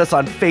 Connect with us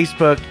on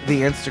Facebook,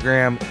 the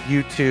Instagram,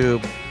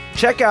 YouTube.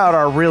 Check out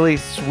our really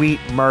sweet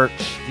merch.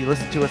 If you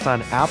listen to us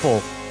on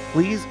Apple,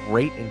 please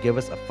rate and give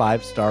us a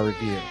 5-star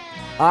review.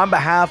 On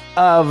behalf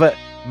of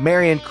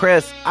Mary and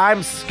Chris,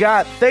 I'm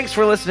Scott. Thanks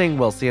for listening.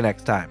 We'll see you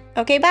next time.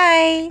 Okay,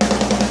 bye.